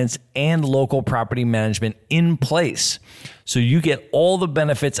have tenants and local property management in place. So you get all the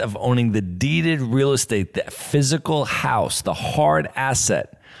benefits of owning the deeded real estate, the physical house, the hard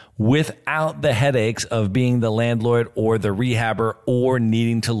asset, without the headaches of being the landlord or the rehabber or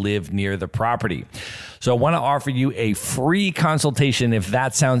needing to live near the property. So I want to offer you a free consultation if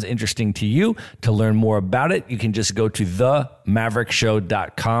that sounds interesting to you. To learn more about it, you can just go to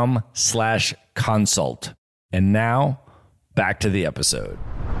themaverickshow.com/consult. And now back to the episode.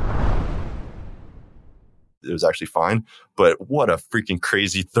 It was actually fine, but what a freaking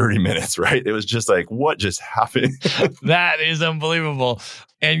crazy 30 minutes, right? It was just like, what just happened? That is unbelievable.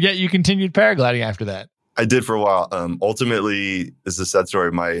 And yet you continued paragliding after that. I did for a while. Ultimately, this is a sad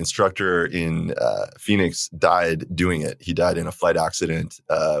story. My instructor in Phoenix died doing it. He died in a flight accident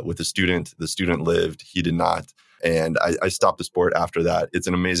with a student. The student lived. He did not. And I stopped the sport after that. It's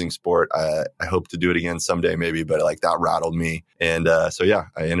an amazing sport. I hope to do it again someday, maybe, but like that rattled me. And so, yeah,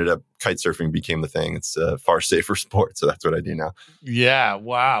 I ended up kite surfing became the thing. It's a far safer sport. So that's what I do now. Yeah.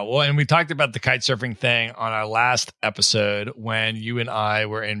 Wow. Well, and we talked about the kite surfing thing on our last episode when you and I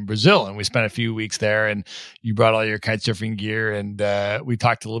were in Brazil, and we spent a few weeks there, and you brought all your kite surfing gear, and we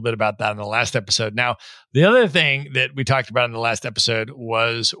talked a little bit about that in the last episode. Now, the other thing that we talked about in the last episode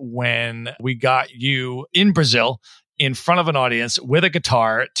was when we got you in Brazil in front of an audience with a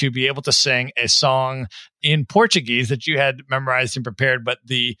guitar to be able to sing a song in Portuguese that you had memorized and prepared. But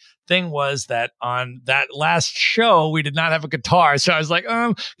the thing was that on that last show, we did not have a guitar. So I was like,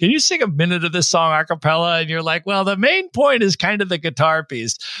 can you sing a minute of this song a cappella? And you're like, well, the main point is kind of the guitar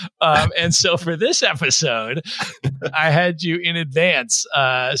piece. And so for this episode, I had you in advance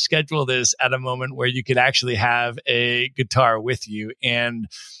schedule this at a moment where you could actually have a guitar with you. And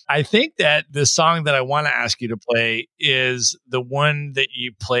I think that the song that I want to ask you to play is the one that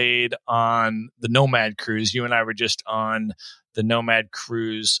you played on the Nomad cruise. You and I were just on the Nomad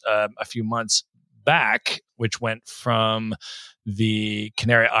cruise a few months back, which went from the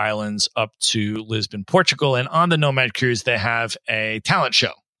Canary Islands up to Lisbon, Portugal. And on the Nomad cruise, they have a talent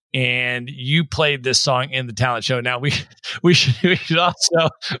show. And you played this song in the talent show. Now we should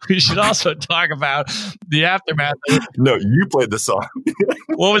also talk about the aftermath. No, you played the song.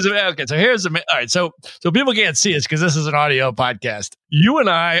 What was it? Okay, so here's all right. So people can't see us because this is an audio podcast. You and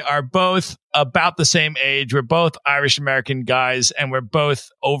I are both about the same age. We're both Irish American guys, and we're both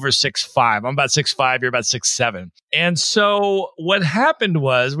over 6'5". I'm about 6'5". You're about 6'7". And so what happened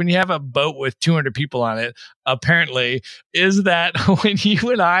was, when you have a boat with 200 people on it, apparently, is that when you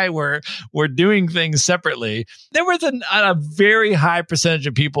and I were doing things separately, there was a very high percentage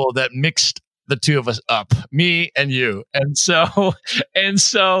of people that mixed the two of us up, me and you. And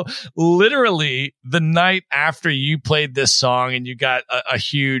so literally the night after you played this song and you got a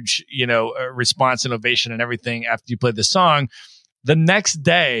huge, response and ovation and everything after you played the song, the next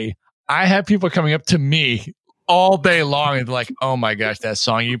day I had people coming up to me all day long and like, oh my gosh, that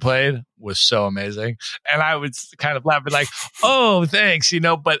song you played was so amazing. And I would kind of laugh, like, oh, thanks,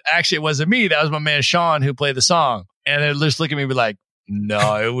 but actually it wasn't me. That was my man Sean who played the song. And they'd just look at me and be like,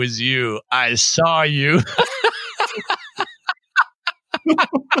 no, it was you. I saw you.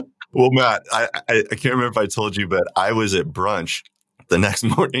 Well, Matt, I can't remember if I told you, but I was at brunch the next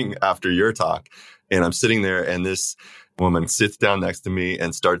morning after your talk, and I'm sitting there, and this woman sits down next to me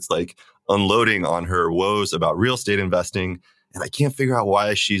and starts like unloading on her woes about real estate investing. And I can't figure out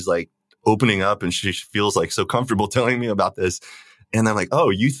why she's like opening up and she feels like so comfortable telling me about this. And I'm like,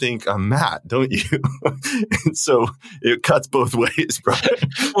 oh, you think I'm Matt, don't you? And so it cuts both ways, bro.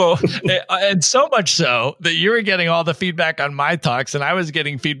 Well, and so much so that you were getting all the feedback on my talks and I was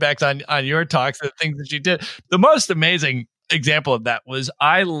getting feedbacks on your talks and the things that you did. The most amazing example of that was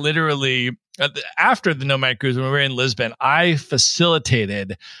I literally, after the Nomad Cruise, when we were in Lisbon, I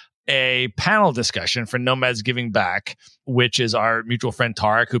facilitated a panel discussion for Nomads Giving Back, which is our mutual friend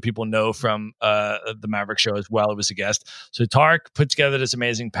Tarek, who people know from the Maverick show as well. He was a guest. So Tarek put together this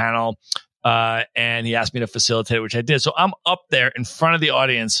amazing panel, and he asked me to facilitate it, which I did. So I'm up there in front of the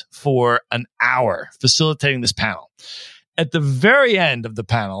audience for an hour facilitating this panel. At the very end of the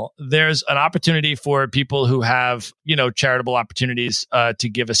panel, there's an opportunity for people who have, charitable opportunities to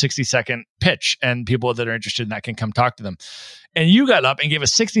give a 60-second pitch, and people that are interested in that can come talk to them. And you got up and gave a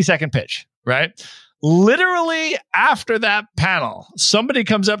 60-second pitch, right? Literally after that panel, somebody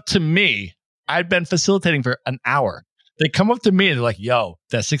comes up to me. I'd been facilitating for an hour. They come up to me and they're like, yo,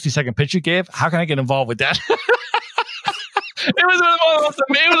 that 60-second pitch you gave, how can I get involved with that? It was one of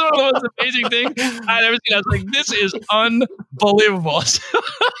the most amazing things I'd ever seen. I was like, this is unbelievable.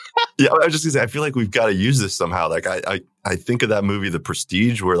 Yeah, I was just gonna say, I feel like we've got to use this somehow. Like I think of that movie, The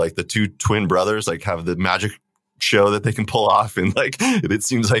Prestige, where like the two twin brothers like have the magic show that they can pull off, and like it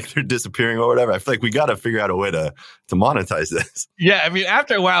seems like they're disappearing or whatever. I feel like we got to figure out a way to monetize this. Yeah, I mean,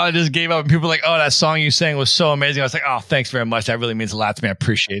 after a while, I just gave up, and people were like, "Oh, that song you sang was so amazing." I was like, "Oh, thanks very much. That really means a lot to me. I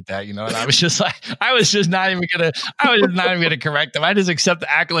appreciate that." And I was just like, I was just not even gonna correct them. I just accept the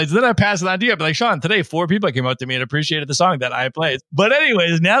accolades. And then I pass it on to you. I'd be like, Sean, today 4 people came up to me and appreciated the song that I played. But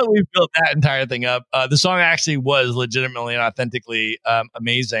anyways, now that we've built that entire thing up, the song actually was legitimately and authentically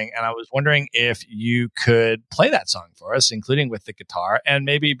amazing. And I was wondering if you could play that song for us, including with the guitar. And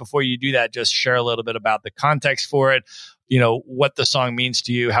maybe before you do that, just share a little bit about the context for it, what the song means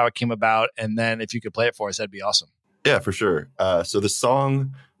to you, how it came about. And then if you could play it for us, that'd be awesome. Yeah, for sure. So the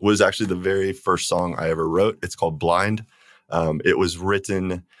song was actually the very first song I ever wrote. It's called Blind. It was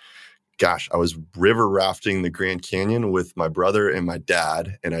written, I was river rafting the Grand Canyon with my brother and my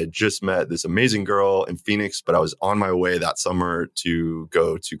dad. And I just met this amazing girl in Phoenix, but I was on my way that summer to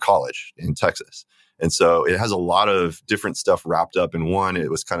go to college in Texas. And so it has a lot of different stuff wrapped up in one.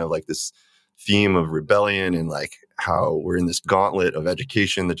 It was kind of like this theme of rebellion and like how we're in this gauntlet of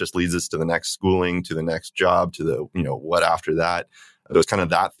education that just leads us to the next schooling, to the next job, to the, what after that. It was kind of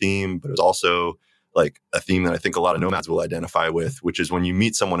that theme, but it was also like a theme that I think a lot of nomads will identify with, which is when you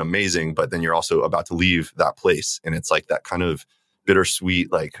meet someone amazing, but then you're also about to leave that place. And it's like that kind of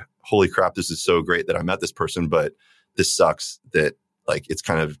bittersweet, like, holy crap, this is so great that I met this person, but this sucks that like it's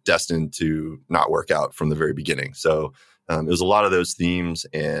kind of destined to not work out from the very beginning. So it was a lot of those themes,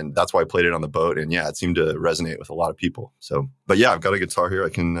 and that's why I played it on the boat. And yeah, it seemed to resonate with a lot of people. So, but yeah, I've got a guitar here. I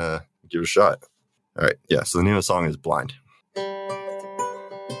can give it a shot. All right. Yeah. So the name of the song is Blind.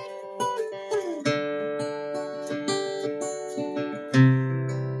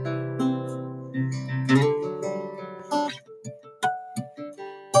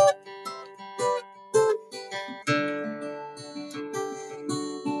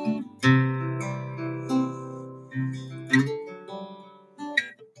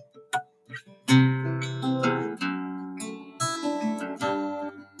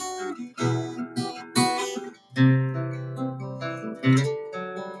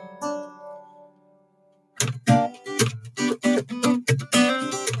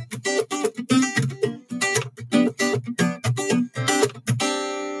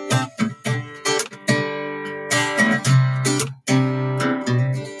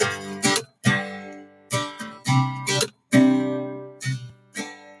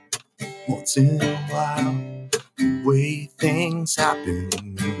 Once in a while, the way things happen.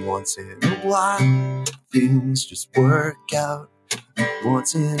 Once in a while, things just work out.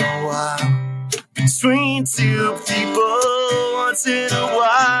 Once in a while, between two people. Once in a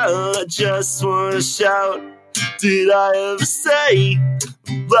while, I just want to shout. Did I ever say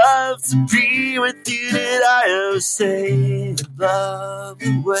love to be with you? Did I ever say love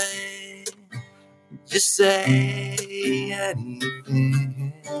the way you say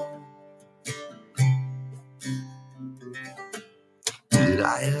anything? Did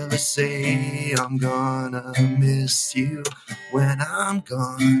I ever say I'm gonna miss you when I'm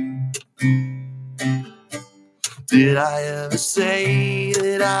gone? Did I ever say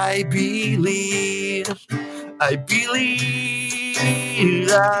that I believe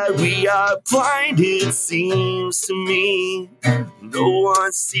that we are blind, it seems to me. No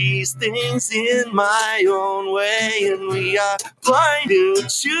one sees things in my own way, and we are blind and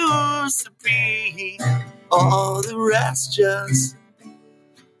choose to be. All the rest just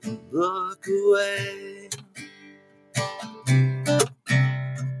look away.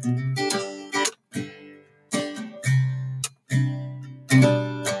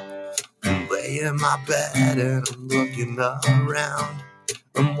 I'm laying in my bed and I'm looking around.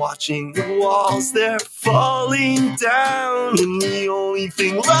 I'm watching the walls, they're falling down, and the only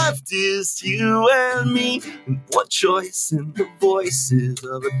thing left is you and me. And one choice in the voices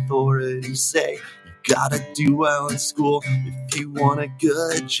of authority say, you gotta do well in school if you want a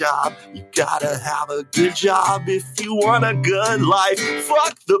good job. You gotta have a good job if you want a good life.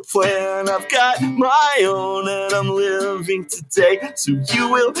 Fuck the plan, I've got my own and I'm living today. So you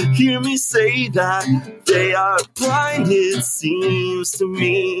will hear me say that they are blind, it seems to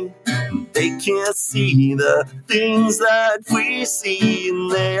me. They can't see the things that we see,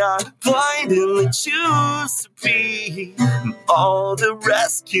 and they are blind and they choose to be. And all the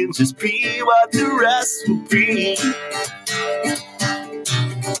rest can just be what the rest will be.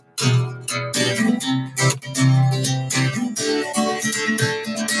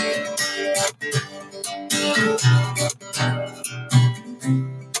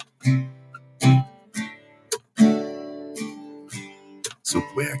 So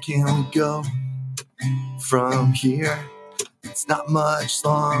where can we go from here? It's not much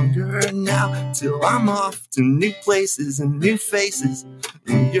longer now till I'm off to new places and new faces,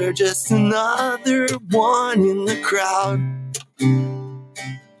 and you're just another one in the crowd.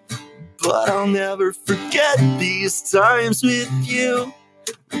 But I'll never forget these times with you.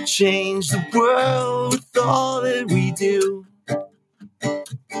 We change the world with all that we do.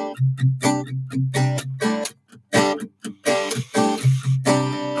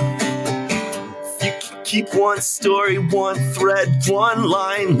 Keep one story, one thread, one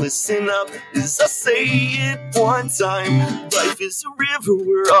line. Listen up as I say it one time. Life is a river,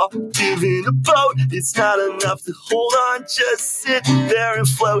 we're all living a boat. It's not enough to hold on, just sit there and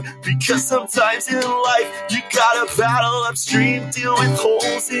float. Because sometimes in life, you gotta battle upstream, deal with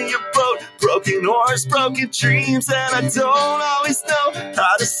holes in your boat, broken oars, broken dreams. And I don't always know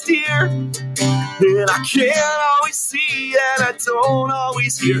how to steer, and I can't always see, and I don't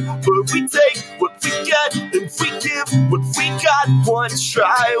always hear. But we take what we get, and we give what we got. got one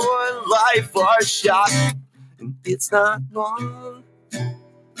try, one life, our shot. And it's not long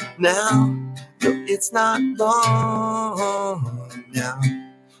now. No, it's not long now.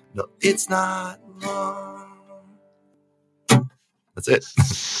 No, it's not long. That's it.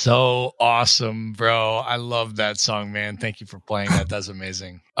 So awesome, bro. I love that song, man. Thank you for playing that. That's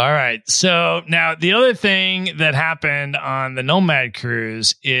amazing. All right. So now the other thing that happened on the Nomad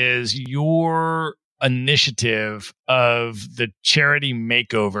Cruise is your initiative of the charity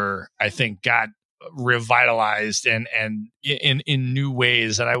makeover, I think, got revitalized and in new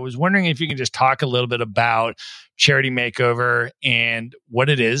ways. And I was wondering if you can just talk a little bit about Charity Makeover and what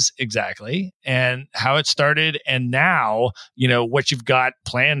it is exactly and how it started and now, what you've got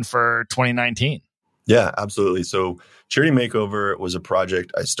planned for 2019. Yeah, absolutely. So Charity Makeover was a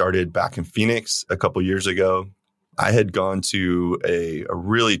project I started back in Phoenix a couple years ago. I had gone to a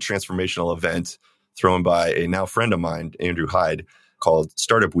really transformational event thrown by a now friend of mine, Andrew Hyde, called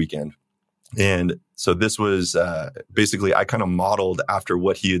Startup Weekend. And so this was basically, I kind of modeled after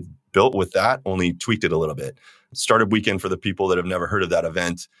what he had built with that, only tweaked it a little bit. Startup Weekend, for the people that have never heard of that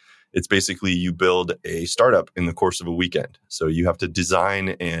event, it's basically you build a startup in the course of a weekend. So you have to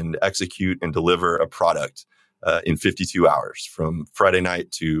design and execute and deliver a product in 52 hours from Friday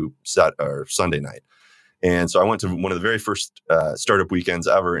night to Sunday night. And so I went to one of the very first startup weekends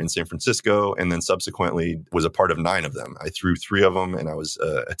ever in San Francisco, and then subsequently was a part of 9 of them. I threw 3 of them, and I was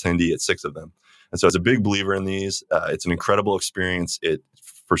an attendee at 6 of them. And so I was a big believer in these. It's an incredible experience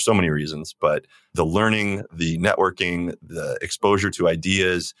for so many reasons, but the learning, the networking, the exposure to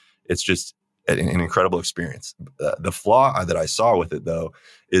ideas, it's just an incredible experience. The flaw that I saw with it, though,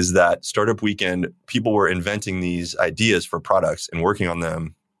 is that startup weekend, people were inventing these ideas for products and working on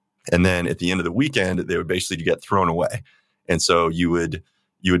them. And then at the end of the weekend, they would basically get thrown away. And so you would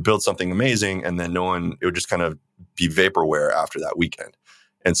build something amazing, and then it would just kind of be vaporware after that weekend.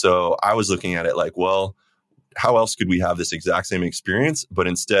 And so I was looking at it like, well, how else could we have this exact same experience, but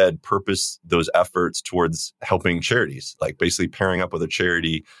instead purpose those efforts towards helping charities, like basically pairing up with a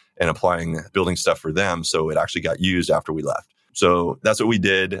charity and building stuff for them so it actually got used after we left. So that's what we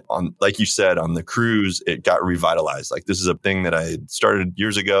did like you said, on the cruise, it got revitalized. Like this is a thing that I started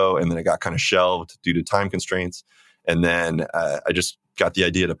years ago, and then it got kind of shelved due to time constraints. And then I just got the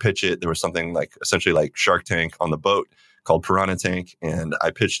idea to pitch it. There was something essentially like Shark Tank on the boat called Piranha Tank. And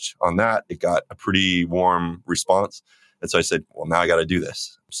I pitched on that. It got a pretty warm response. And so I said, well, now I got to do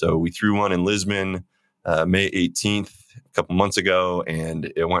this. So we threw one in Lisbon, May 18th, a couple months ago,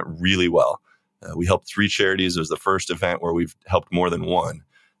 and it went really well. We helped 3 charities. It was the first event where we've helped more than one.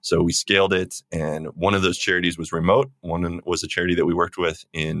 So we scaled it. And one of those charities was remote. One was a charity that we worked with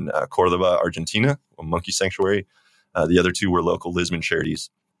in Cordoba, Argentina, a monkey sanctuary. The other 2 were local Lisbon charities,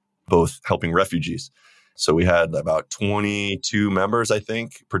 both helping refugees. So we had about 22 members, I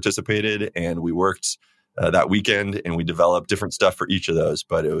think, participated. And we worked that weekend, and we developed different stuff for each of those.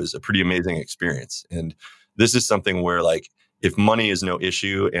 But it was a pretty amazing experience. And this is something where if money is no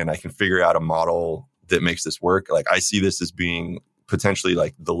issue and I can figure out a model that makes this work, I see this as being potentially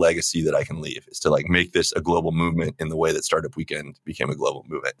the legacy that I can leave, is to make this a global movement in the way that Startup Weekend became a global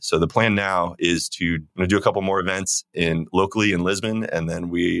movement. So the plan now is to do a couple more events locally in Lisbon. And then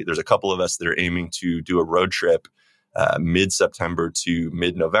there's a couple of us that are aiming to do a road trip mid-September to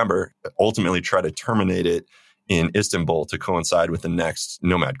mid-November, ultimately try to terminate it in Istanbul to coincide with the next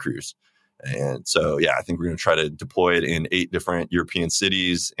Nomad Cruise. And so, I think we're going to try to deploy it in 8 different European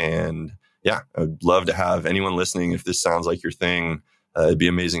cities. And I'd love to have anyone listening. If this sounds like your thing, it'd be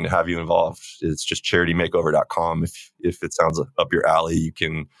amazing to have you involved. It's just charitymakeover.com. If it sounds up your alley, you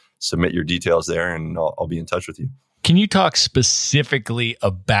can submit your details there, and I'll be in touch with you. Can you talk specifically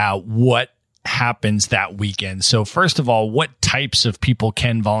about what happens that weekend? So first of all, what types of people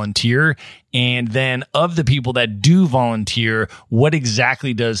can volunteer? And then of the people that do volunteer, what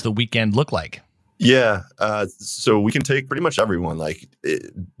exactly does the weekend look like? Yeah. So we can take pretty much everyone,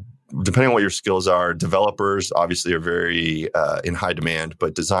 depending on what your skills are. Developers obviously are very in high demand,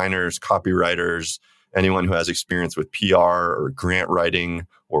 but designers, copywriters, anyone who has experience with PR or grant writing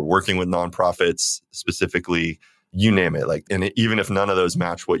or working with nonprofits specifically, you name it. And even if none of those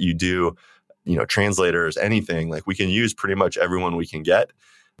match what you do, translators, anything, we can use pretty much everyone we can get.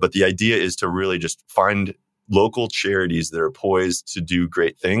 But the idea is to really just find local charities that are poised to do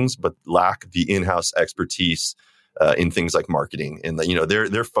great things, but lack the in-house expertise in things like marketing. And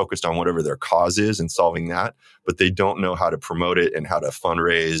they're focused on whatever their cause is and solving that, but they don't know how to promote it and how to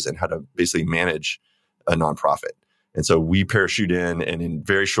fundraise and how to basically manage a nonprofit. And so we parachute in and in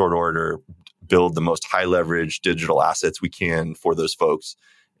very short order build the most high leverage digital assets we can for those folks.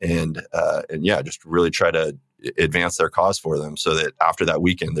 And just really try to advance their cause for them so that after that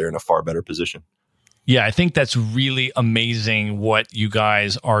weekend, they're in a far better position. Yeah, I think that's really amazing what you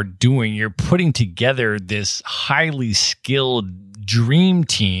guys are doing. You're putting together this highly skilled dream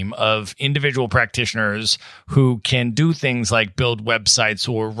team of individual practitioners who can do things like build websites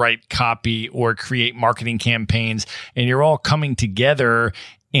or write copy or create marketing campaigns. And you're all coming together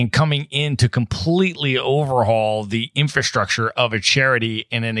and coming in to completely overhaul the infrastructure of a charity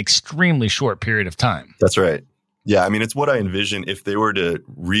in an extremely short period of time. That's right. Yeah, I mean, it's what I envision if they were to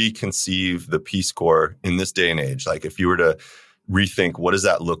reconceive the Peace Corps in this day and age. Like if you were to rethink what does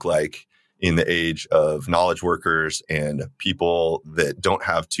that look like in the age of knowledge workers and people that don't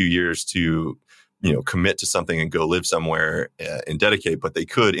have 2 years to, commit to something and go live somewhere and dedicate, but they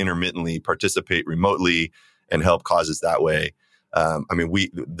could intermittently participate remotely and help causes that way.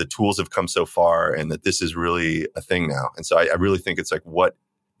 The tools have come so far and that this is really a thing now. And so I really think it's like what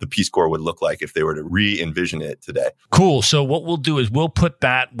the Peace Corps would look like if they were to re-envision it today. Cool. So what we'll do is we'll put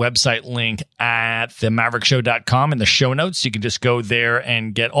that website link at themaverickshow.com in the show notes. You can just go there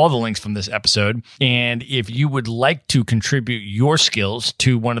and get all the links from this episode. And if you would like to contribute your skills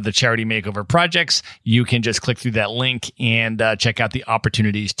to one of the charity makeover projects, you can just click through that link and check out the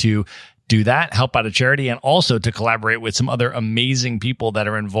opportunities to do that, help out a charity, and also to collaborate with some other amazing people that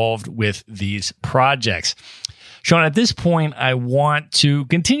are involved with these projects. Sean, at this point, I want to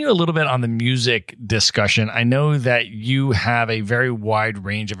continue a little bit on the music discussion. I know that you have a very wide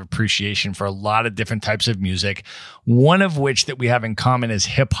range of appreciation for a lot of different types of music, one of which that we have in common is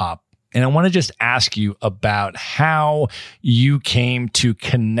hip hop. And I want to just ask you about how you came to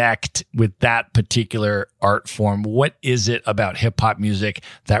connect with that particular art form. What is it about hip hop music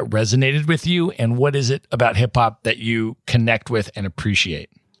that resonated with you? And what is it about hip hop that you connect with and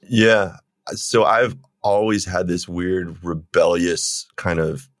appreciate? Yeah. So I've always had this weird rebellious kind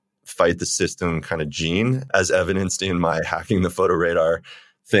of fight the system kind of gene, as evidenced in my hacking the photo radar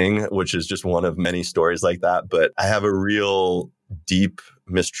thing, which is just one of many stories like that. But I have a real deep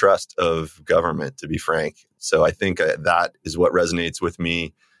mistrust of government, to be frank. So I think that is what resonates with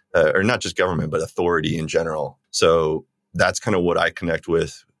me, or not just government, but authority in general. So that's kind of what I connect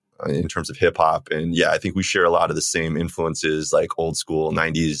with in terms of hip hop. And yeah, I think we share a lot of the same influences, like old school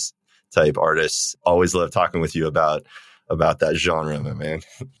 90s type artists. Always love talking with you about that genre, my man.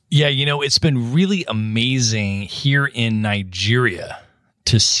 Yeah, it's been really amazing here in Nigeria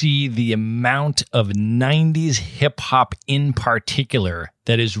to see the amount of 90s hip hop in particular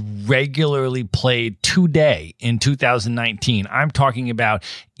that is regularly played today in 2019. I'm talking about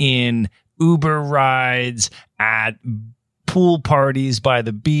in Uber rides, at pool parties by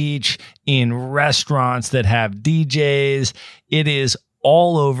the beach, in restaurants that have DJs. It is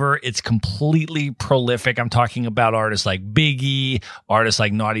all over. It's completely prolific. I'm talking about artists like Biggie, artists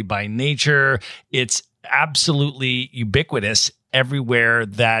like Naughty by Nature. It's absolutely ubiquitous everywhere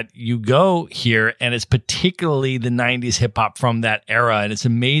that you go here. And it's particularly the 90s hip hop from that era. And it's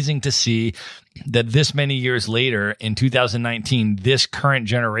amazing to see that this many years later in 2019, this current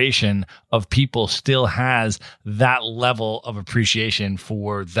generation of people still has that level of appreciation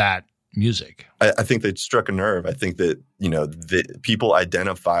for that music. I think they struck a nerve. I think that, the people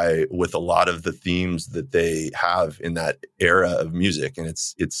identify with a lot of the themes that they have in that era of music. And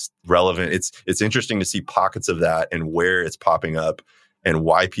it's relevant. It's interesting to see pockets of that and where it's popping up and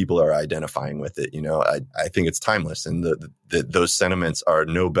why people are identifying with it. I think it's timeless, and those sentiments are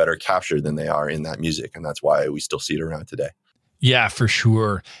no better captured than they are in that music. And that's why we still see it around today. Yeah, for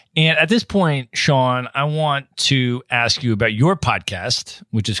sure. And at this point, Sean, I want to ask you about your podcast,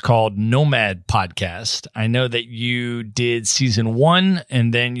 which is called Nomad Podcast. I know that you did season 1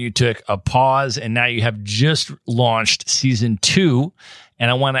 and then you took a pause, and now you have just launched season 2.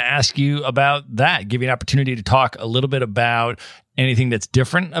 And I want to ask you about that, give you an opportunity to talk a little bit about anything that's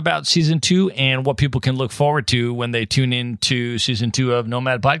different about season 2 and what people can look forward to when they tune into season 2 of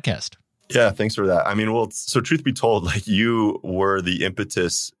Nomad Podcast. Yeah, thanks for that. I mean, well, so truth be told, like you were the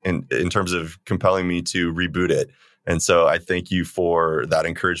impetus in terms of compelling me to reboot it. And so I thank you for that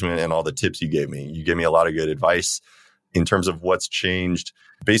encouragement and all the tips you gave me. You gave me a lot of good advice in terms of what's changed.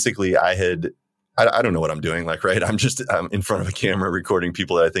 Basically, I don't know what I'm doing, right? I'm in front of a camera recording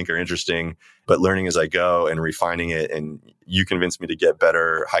people that I think are interesting, but learning as I go and refining it. And you convinced me to get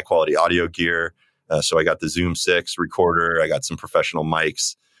better, high quality audio gear. So I got the Zoom 6 recorder. I got some professional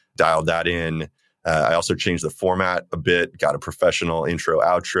mics. Dialed that in. I also changed the format a bit, got a professional intro,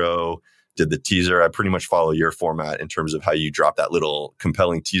 outro, did the teaser. I pretty much follow your format in terms of how you drop that little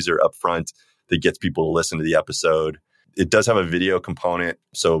compelling teaser up front that gets people to listen to the episode. It does have a video component.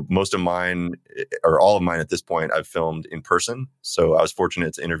 So most of mine, or all of mine at this point, I've filmed in person. So I was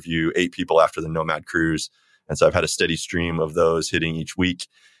fortunate to interview 8 people after the Nomad Cruise And so I've had a steady stream of those hitting each week.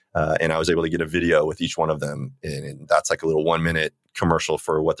 And I was able to get a video with each one of them. And that's like a little 1-minute commercial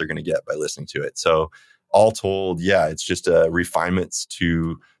for what they're going to get by listening to it. So all told, yeah, it's just refinements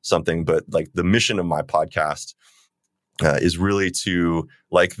to something. But like the mission of my podcast is really to,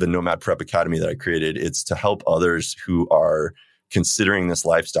 like the Nomad Prep Academy that I created, it's to help others who are considering this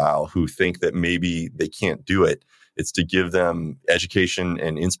lifestyle, who think that maybe they can't do it. It's to give them education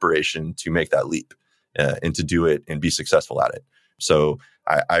and inspiration to make that leap and to do it and be successful at it. So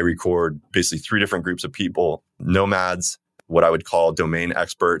I record basically 3 different groups of people: nomads, what I would call domain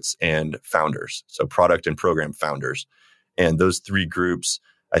experts, and founders. So product and program founders. And those 3 groups,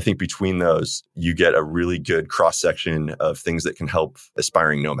 I think between those, you get a really good cross-section of things that can help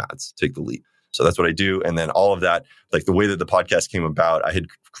aspiring nomads take the leap. So that's what I do. And then all of that, like the way that the podcast came about, I had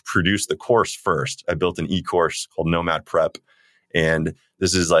produced the course first. I built an e-course called Nomad Prep. And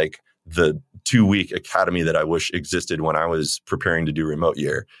this is like the 2-week academy that I wish existed when I was preparing to do remote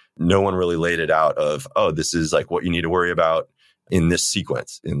year. No one really laid it out of, oh, this is like what you need to worry about in this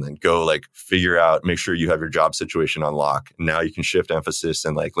sequence, and then go like figure out, make sure you have your job situation on lock. Now you can shift emphasis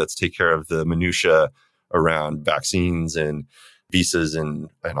and like, let's take care of the minutia around vaccines and visas and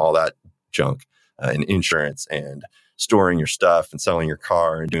all that junk, and insurance and storing your stuff and selling your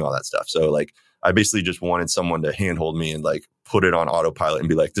car and doing all that stuff. So like, I basically just wanted someone to handhold me and like put it on autopilot and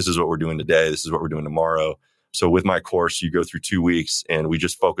be like, this is what we're doing today. This is what we're doing tomorrow. So with my course, you go through 2 weeks and we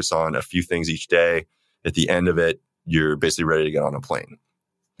just focus on a few things each day. At the end of it, you're basically ready to get on a plane,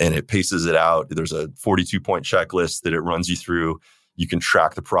 and it paces it out. There's a 42-point checklist that it runs you through. You can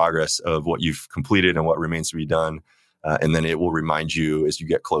track the progress of what you've completed and what remains to be done. And then it will remind you as you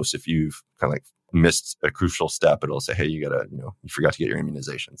get close, if you've kind of like missed a crucial step, it'll say, hey, you forgot to get your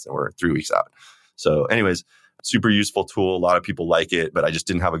immunizations, and we're 3 weeks out. So anyways, super useful tool. A lot of people like it, but I just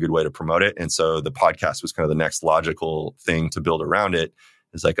didn't have a good way to promote it. And so the podcast was kind of the next logical thing to build around it.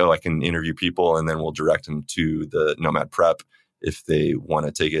 It's like, oh, I can interview people and then we'll direct them to the Nomad Prep if they want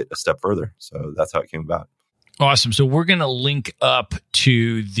to take it a step further. So that's how it came about. Awesome. So we're going to link up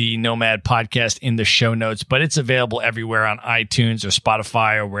to the Nomad podcast in the show notes, but it's available everywhere on iTunes or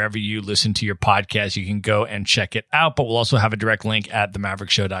Spotify or wherever you listen to your podcast. You can go and check it out, but we'll also have a direct link at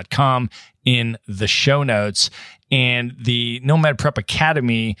themaverickshow.com in the show notes. And the Nomad Prep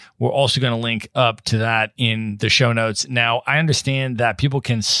Academy, we're also going to link up to that in the show notes. Now, I understand that people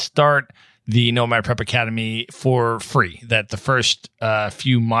can start the Nomad Prep Academy for free, that the first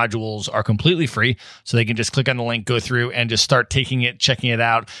few modules are completely free. So they can just click on the link, go through and just start taking it, checking it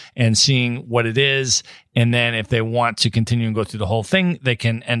out and seeing what it is. And then if they want to continue and go through the whole thing, they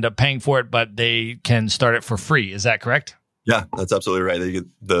can end up paying for it, but they can start it for free. Is that correct? Yeah, that's absolutely right. They get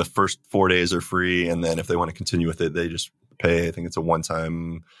the first 4 days are free. And then if they want to continue with it, they just pay. I think it's a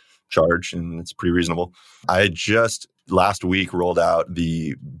one-time charge, and it's pretty reasonable. I just last week rolled out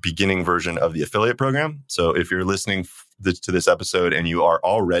the beginning version of the affiliate program. So if you're listening to this episode and you are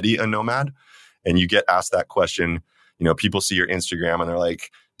already a nomad and you get asked that question, people see your Instagram and they're like,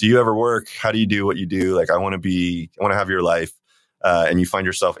 do you ever work? How do you do what you do? Like, I want to have your life. And you find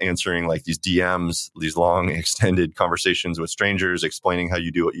yourself answering like these DMs, these long extended conversations with strangers, explaining how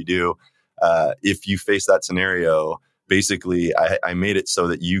you do what you do. If you face that scenario, basically I made it so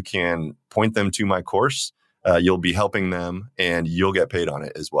that you can point them to my course. You'll be helping them and you'll get paid on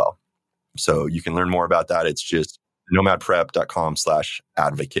it as well. So you can learn more about that. It's just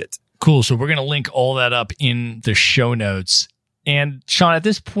nomadprep.com/advocate. Cool. So we're going to link all that up in the show notes. And Sean, at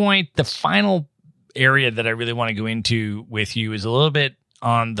this point, the final area that I really want to go into with you is a little bit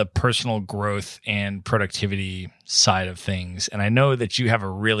on the personal growth and productivity side of things. And I know that you have a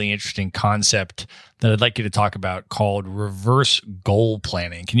really interesting concept that I'd like you to talk about called reverse goal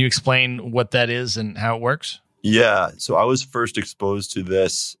planning. Can you explain what that is and how it works? Yeah. So I was first exposed to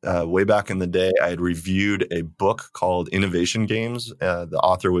this way back in the day. I had reviewed a book called Innovation Games. The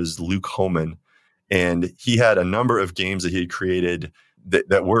author was Luke Homan, and he had a number of games that he had created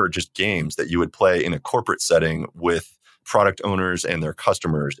that were just games that you would play in a corporate setting with product owners and their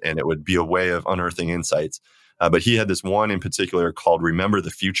customers, and it would be a way of unearthing insights. But he had this one in particular called Remember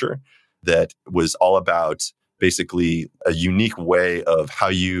the Future that was all about basically a unique way of how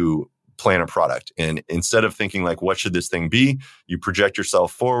you plan a product. And instead of thinking like, what should this thing be? You project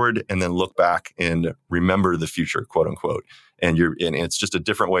yourself forward and then look back and remember the future, quote unquote. And it's just a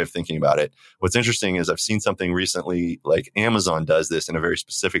different way of thinking about it. What's interesting is I've seen something recently, like Amazon does this in a very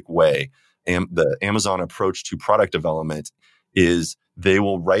specific way. And the Amazon approach to product development is they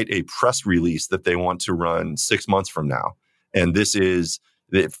will write a press release that they want to run 6 months from now. And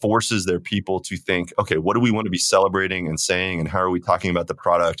it forces their people to think, okay, what do we want to be celebrating and saying, and how are we talking about the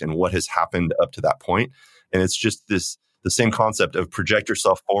product and what has happened up to that point? And it's just the same concept of project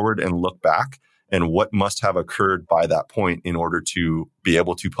yourself forward and look back, and what must have occurred by that point in order to be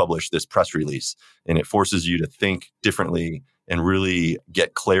able to publish this press release. And it forces you to think differently and really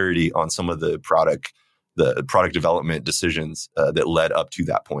get clarity on some of the product development decisions that led up to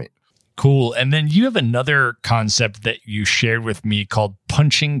that point. Cool. And then you have another concept that you shared with me called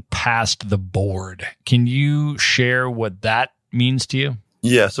punching past the board. Can you share what that means to you?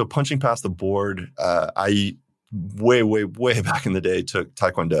 Yeah. So punching past the board, I way back in the day took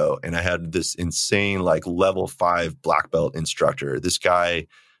Taekwondo, and I had this insane like level 5 black belt instructor. This guy,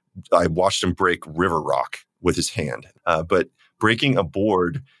 I watched him break river rock with his hand. But breaking a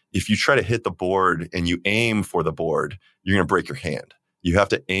board, if you try to hit the board and you aim for the board, you're going to break your hand. You have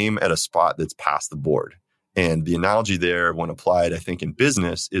to aim at a spot that's past the board. And the analogy there, when applied, I think in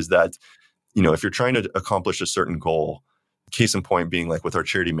business, is that, if you're trying to accomplish a certain goal, case in point being like with our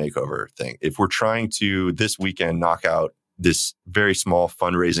charity makeover thing, if we're trying to this weekend knock out this very small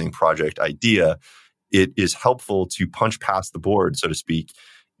fundraising project idea, it is helpful to punch past the board, so to speak,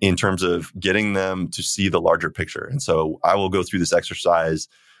 in terms of getting them to see the larger picture. And so I will go through this exercise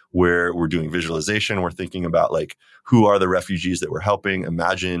where we're doing visualization. We're thinking about like, who are the refugees that we're helping?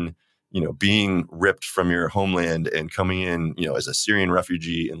 Imagine, being ripped from your homeland and coming in, as a Syrian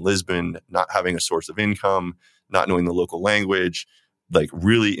refugee in Lisbon, not having a source of income, not knowing the local language, like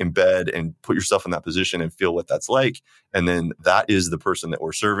really embed and put yourself in that position and feel what that's like. And then that is the person that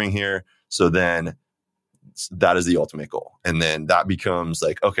we're serving here. So then that is the ultimate goal. And then that becomes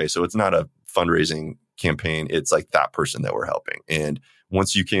like, okay, so it's not a fundraising campaign. It's like that person that we're helping. And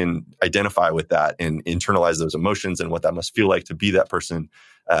once you can identify with that and internalize those emotions and what that must feel like to be that person,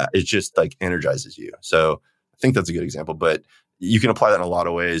 it just like energizes you. So I think that's a good example, but you can apply that in a lot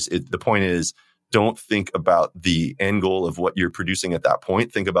of ways. The point is, don't think about the end goal of what you're producing at that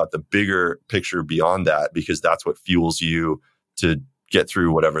point. Think about the bigger picture beyond that, because that's what fuels you to get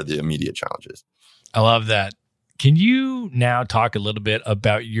through whatever the immediate challenge is. I love that. Can you now talk a little bit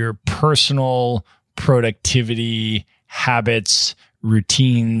about your personal productivity habits,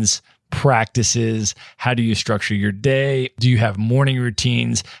 routines, practices? How do you structure your day? Do you have morning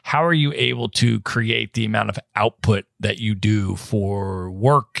routines? How are you able to create the amount of output that you do for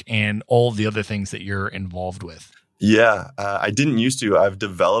work and all the other things that you're involved with? Yeah, I didn't used to. I've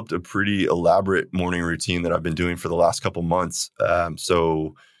developed a pretty elaborate morning routine that I've been doing for the last couple months.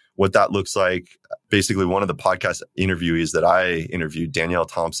 So what that looks like, basically one of the podcast interviewees that I interviewed, Danielle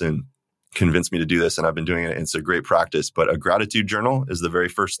Thompson, convinced me to do this, and I've been doing it. And it's a great practice, but a gratitude journal is the very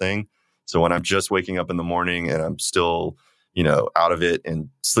first thing. So when I'm just waking up in the morning and I'm still, out of it and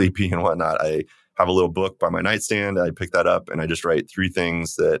sleepy and whatnot, I have a little book by my nightstand. I pick that up and I just write 3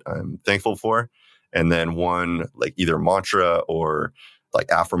 things that I'm thankful for. And then one, like either mantra or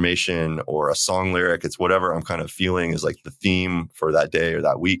like affirmation or a song lyric. It's whatever I'm kind of feeling is like the theme for that day or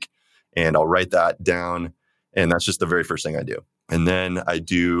that week. And I'll write that down. And that's just the very first thing I do. And then I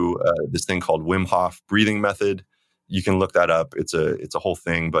do this thing called Wim Hof breathing method. You can look that up. It's a whole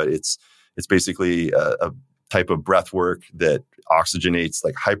thing, but it's basically a type of breath work that oxygenates,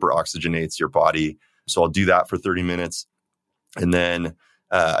 like hyperoxygenates your body. So I'll do that for 30 minutes. And then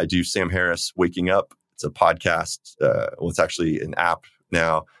I do Sam Harris Waking Up. It's a podcast. It's actually an app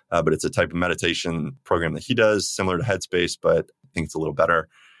now, but it's a type of meditation program that he does, similar to Headspace, but I think it's a little better.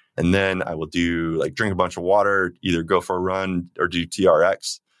 And then I will do like drink a bunch of water, either go for a run or do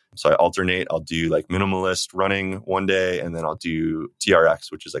TRX. So I alternate. I'll do like minimalist running one day, and then I'll do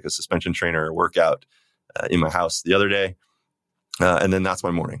TRX, which is like a suspension trainer workout in my house the other day. And then that's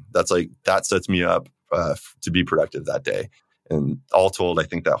my morning. That sets me up to be productive that day. And all told, I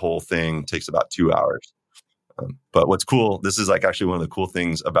think that whole thing takes about 2 hours. But what's cool, this is like actually one of the cool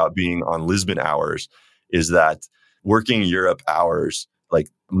things about being on Lisbon hours, is that working Europe hours, like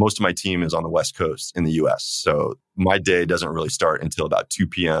most of my team is on the West Coast in the US. So my day doesn't really start until about 2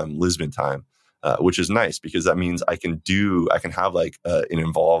 p.m. Lisbon time, which is nice because that means I can have like an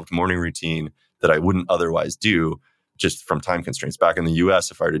involved morning routine that I wouldn't otherwise do just from time constraints. Back in the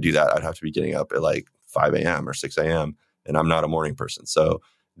US, if I were to do that, I'd have to be getting up at like 5 a.m. or 6 a.m. and I'm not a morning person. So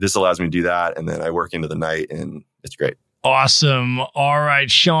this allows me to do that. And then I work into the night and it's great. Awesome. All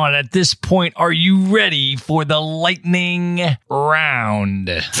right, Sean, at this point, are you ready for the lightning round?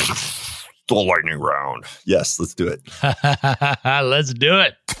 The lightning round. Yes, let's do it. Let's do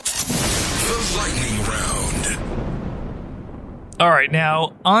it. The lightning round. All right.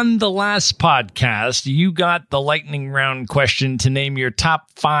 Now, on the last podcast, you got the lightning round question to name your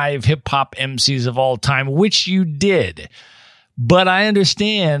top 5 hip hop MCs of all time, which you did. But I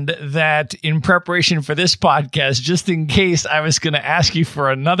understand that in preparation for this podcast, just in case I was going to ask you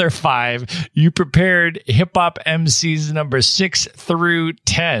for another 5, you prepared hip hop MCs number 6 through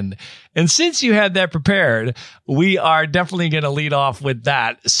 10. And since you had that prepared, we are definitely going to lead off with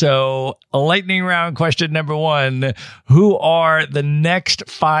that. So lightning round question number 1, who are the next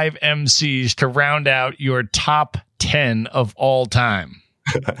 5 MCs to round out your top 10 of all time?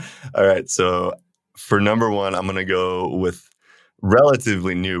 All right. So for number 1, I'm going to go with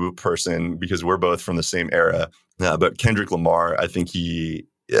relatively new person because we're both from the same era. But Kendrick Lamar, I think he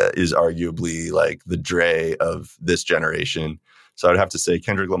is arguably like the Dre of this generation. So I'd have to say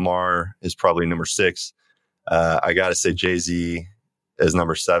Kendrick Lamar is probably number 6. I got to say Jay-Z is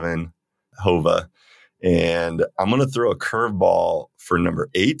number 7, Hova. And I'm going to throw a curveball for number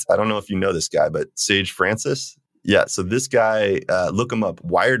 8. I don't know if you know this guy, but Sage Francis. Yeah, so this guy, look him up.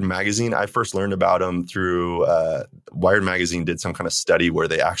 Wired Magazine, I first learned about him through Wired Magazine did some kind of study where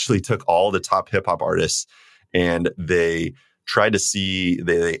they actually took all the top hip hop artists and they tried to see,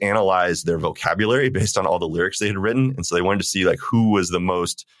 they analyzed their vocabulary based on all the lyrics they had written. And so they wanted to see like who was the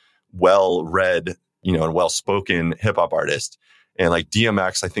most well-read, and well-spoken hip hop artist. And like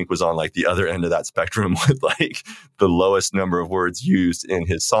DMX, I think, was on like the other end of that spectrum with like the lowest number of words used in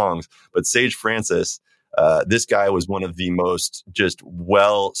his songs. But Sage Francis, this guy was one of the most just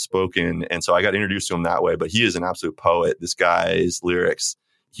well-spoken. And so I got introduced to him that way, but he is an absolute poet. This guy's lyrics,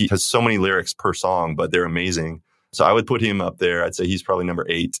 he has so many lyrics per song, but they're amazing. So I would put him up there. I'd say he's probably number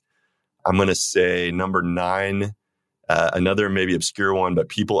 8. I'm going to say number 9, another maybe obscure one, but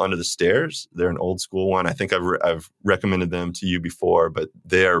People Under the Stairs. They're an old school one. I think I've recommended them to you before, but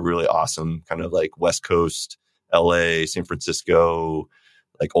they are really awesome. Kind of like West Coast, LA, San Francisco,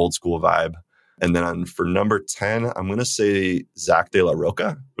 like old school vibe. And then for number 10, I'm going to say Zach De La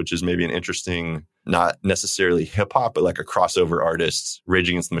Roca, which is maybe an interesting, not necessarily hip hop, but like a crossover artist, Rage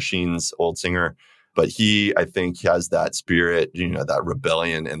Against the Machine's old singer. But he, I think, has that spirit, that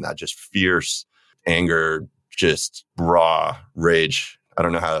rebellion and that just fierce anger, just raw rage. I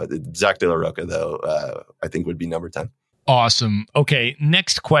don't know how. Zach De La Roca, though, I think would be number 10. Awesome. Okay,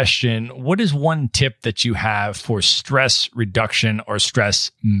 next question. What is one tip that you have for stress reduction or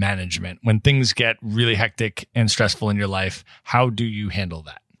stress management? When things get really hectic and stressful in your life, how do you handle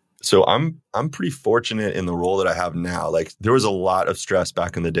that? So I'm pretty fortunate in the role that I have now. Like there was a lot of stress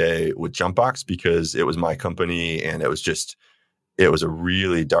back in the day with Jumpbox because it was my company and it was a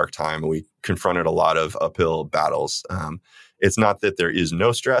really dark time. We confronted a lot of uphill battles. It's not that there is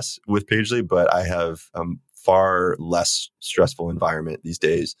no stress with Pagely, but I have far less stressful environment these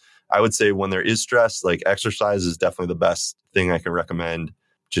days. I would say when there is stress, like exercise is definitely the best thing I can recommend.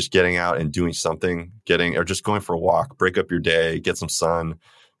 Just getting out and doing something, or just going for a walk, break up your day, get some sun,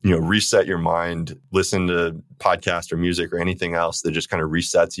 reset your mind, listen to podcasts or music or anything else that just kind of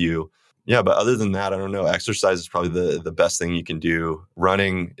resets you. Yeah, but other than that, I don't know. Exercise is probably the best thing you can do.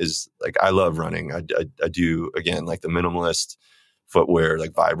 Running is like, I love running. I do, again, like the minimalist footwear,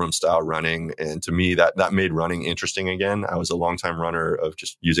 like Vibram style running. And to me, that made running interesting again. I was a longtime runner of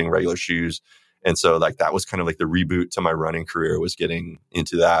just using regular shoes. And so like that was kind of like the reboot to my running career, was getting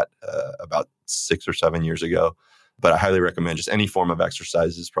into that about 6 or 7 years ago. But I highly recommend just any form of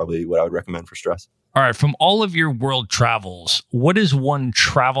exercise is probably what I would recommend for stress. All right. From all of your world travels, what is one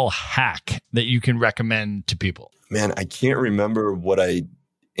travel hack that you can recommend to people? Man, I can't remember what I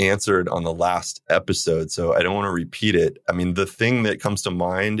answered on the last episode, so I don't want to repeat it. I mean, the thing that comes to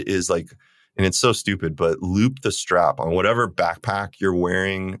mind is like, and it's so stupid, but loop the strap on whatever backpack you're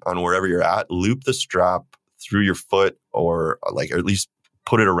wearing on wherever you're at, loop the strap through your foot or at least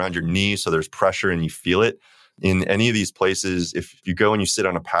put it around your knee so there's pressure and you feel it. In any of these places, if you go and you sit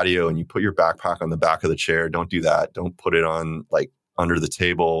on a patio and you put your backpack on the back of the chair, don't do that. Don't put it on like under the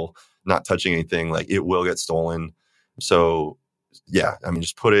table, not touching anything. Like it will get stolen. So yeah, I mean,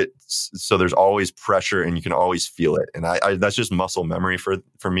 just put it so there's always pressure and you can always feel it. And I that's just muscle memory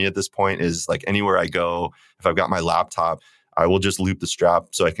for me at this point, is like anywhere I go, if I've got my laptop, I will just loop the strap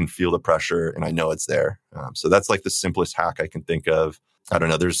so I can feel the pressure and I know it's there. So that's like the simplest hack I can think of. I don't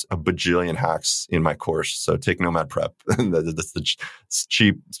know. There's a bajillion hacks in my course. So take Nomad Prep. That's the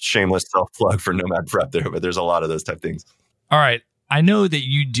cheap, shameless self-plug for Nomad Prep there. But there's a lot of those type things. All right. I know that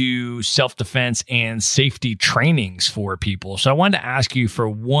you do self-defense and safety trainings for people. So I wanted to ask you for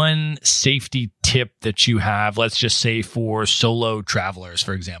one safety tip that you have, let's just say for solo travelers,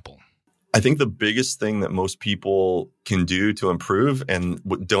 for example. I think the biggest thing that most people can do to improve and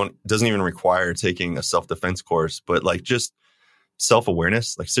doesn't even require taking a self-defense course, but like just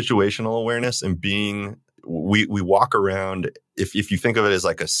self-awareness, like situational awareness, and we walk around, if you think of it as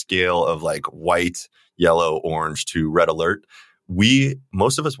like a scale of like white, yellow, orange to red alert.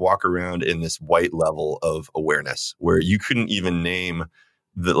 Most of us walk around in this white level of awareness where you couldn't even name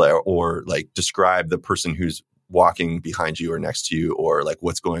or like describe the person who's walking behind you or next to you or like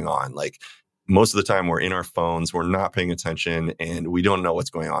what's going on. Like most of the time we're in our phones, we're not paying attention, and we don't know what's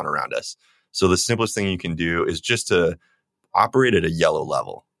going on around us. So the simplest thing you can do is just to operate at a yellow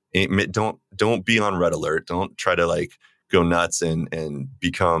level. Don't be on red alert. Don't try to like go nuts and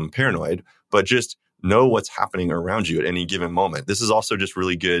become paranoid, but just know what's happening around you at any given moment. This is also just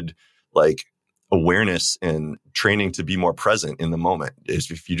really good like awareness and training to be more present in the moment. Is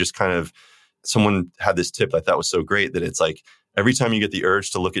if you just kind of, someone had this tip I thought was so great, that it's like every time you get the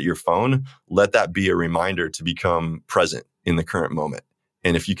urge to look at your phone, let that be a reminder to become present in the current moment.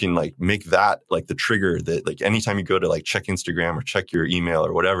 And if you can like make that like the trigger that like anytime you go to like check Instagram or check your email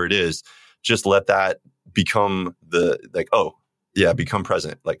or whatever it is, just let that become the like, oh yeah, become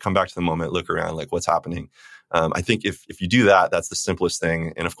present, like come back to the moment, look around, like what's happening. I think if you do that, that's the simplest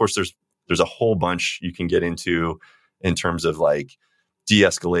thing. And of course there's a whole bunch you can get into in terms of like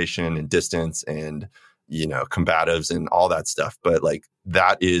de-escalation and distance and, you know, combatives and all that stuff. But like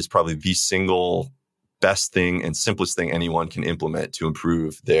that is probably the single best thing and simplest thing anyone can implement to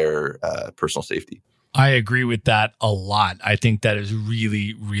improve their personal safety. I agree with that a lot. I think that is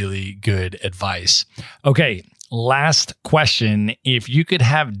really, really good advice. Okay, last question. If you could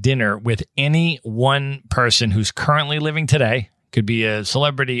have dinner with any one person who's currently living today, could be a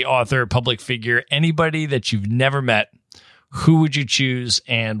celebrity, author, public figure, anybody that you've never met, who would you choose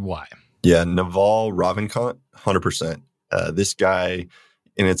and why? Yeah, Naval Ravikant, 100%. This guy,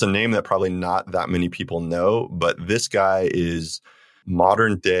 and it's a name that probably not that many people know, but this guy is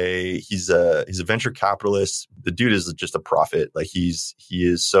modern day. He's a venture capitalist. The dude is just a prophet. Like he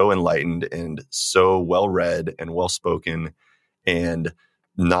is so enlightened and so well read and well spoken, and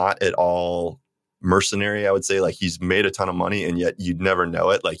not at all mercenary, I would say. Like he's made a ton of money and yet you'd never know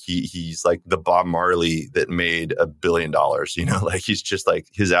it. Like he's like the Bob Marley that made $1 billion, you know, like he's just like,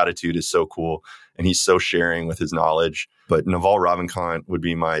 his attitude is so cool and he's so sharing with his knowledge. But Naval Ravikant would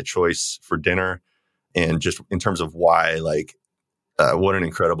be my choice for dinner. And just in terms of why, like, what an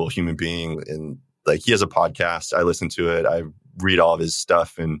incredible human being. And like, he has a podcast. I listen to it. I read all of his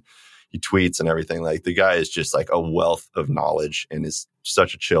stuff and he tweets and everything. Like the guy is just like a wealth of knowledge and is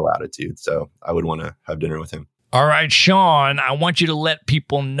such a chill attitude. So I would want to have dinner with him. All right, Sean, I want you to let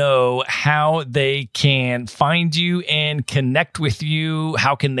people know how they can find you and connect with you.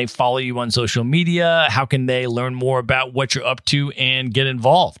 How can they follow you on social media? How can they learn more about what you're up to and get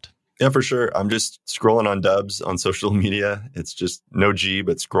involved? Yeah, for sure. I'm just scrolling on Dubs on social media. It's just no G,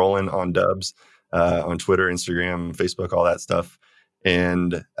 but scrolling on Dubs on Twitter, Instagram, Facebook, all that stuff.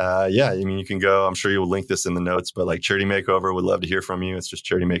 And yeah, I mean, you can go, I'm sure you'll link this in the notes, but like Charity Makeover would love to hear from you. It's just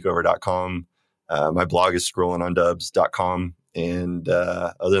charitymakeover.com. My blog is scrollingondubs.com. And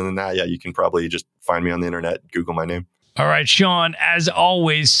other than that, yeah, you can probably just find me on the internet, Google my name. All right, Sean, as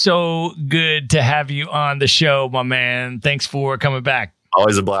always, so good to have you on the show, my man. Thanks for coming back.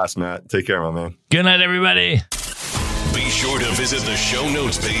 Always a blast, Matt. Take care, my man. Good night, everybody. Be sure to visit the show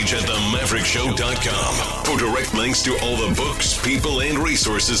notes page at themaverickshow.com for direct links to all the books, people, and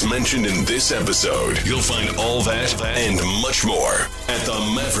resources mentioned in this episode. You'll find all that and much more at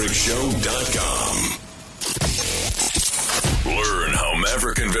themaverickshow.com. Learn how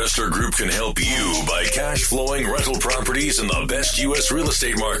Maverick Investor Group can help you buy cash flowing rental properties in the best U.S. real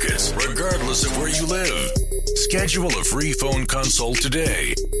estate markets, regardless of where you live. Schedule a free phone consult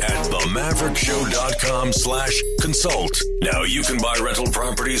today at themaverickshow.com/consult. Now you can buy rental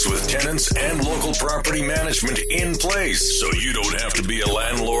properties with tenants and local property management in place, so you don't have to be a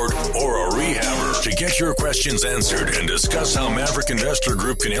landlord or a rehabber. To get your questions answered and discuss how Maverick Investor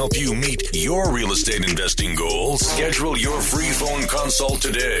Group can help you meet your real estate investing goals, schedule your free phone consult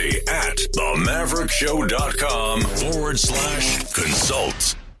today at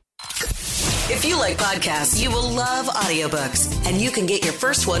themaverickshow.com/consult. If you like podcasts, you will love audiobooks, and you can get your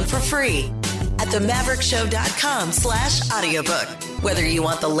first one for free at themaverickshow.com/audiobook. Whether you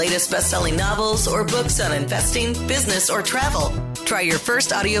want the latest best-selling novels or books on investing, business, or travel, try your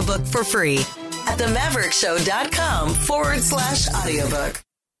first audiobook for free at themaverickshow.com/audiobook.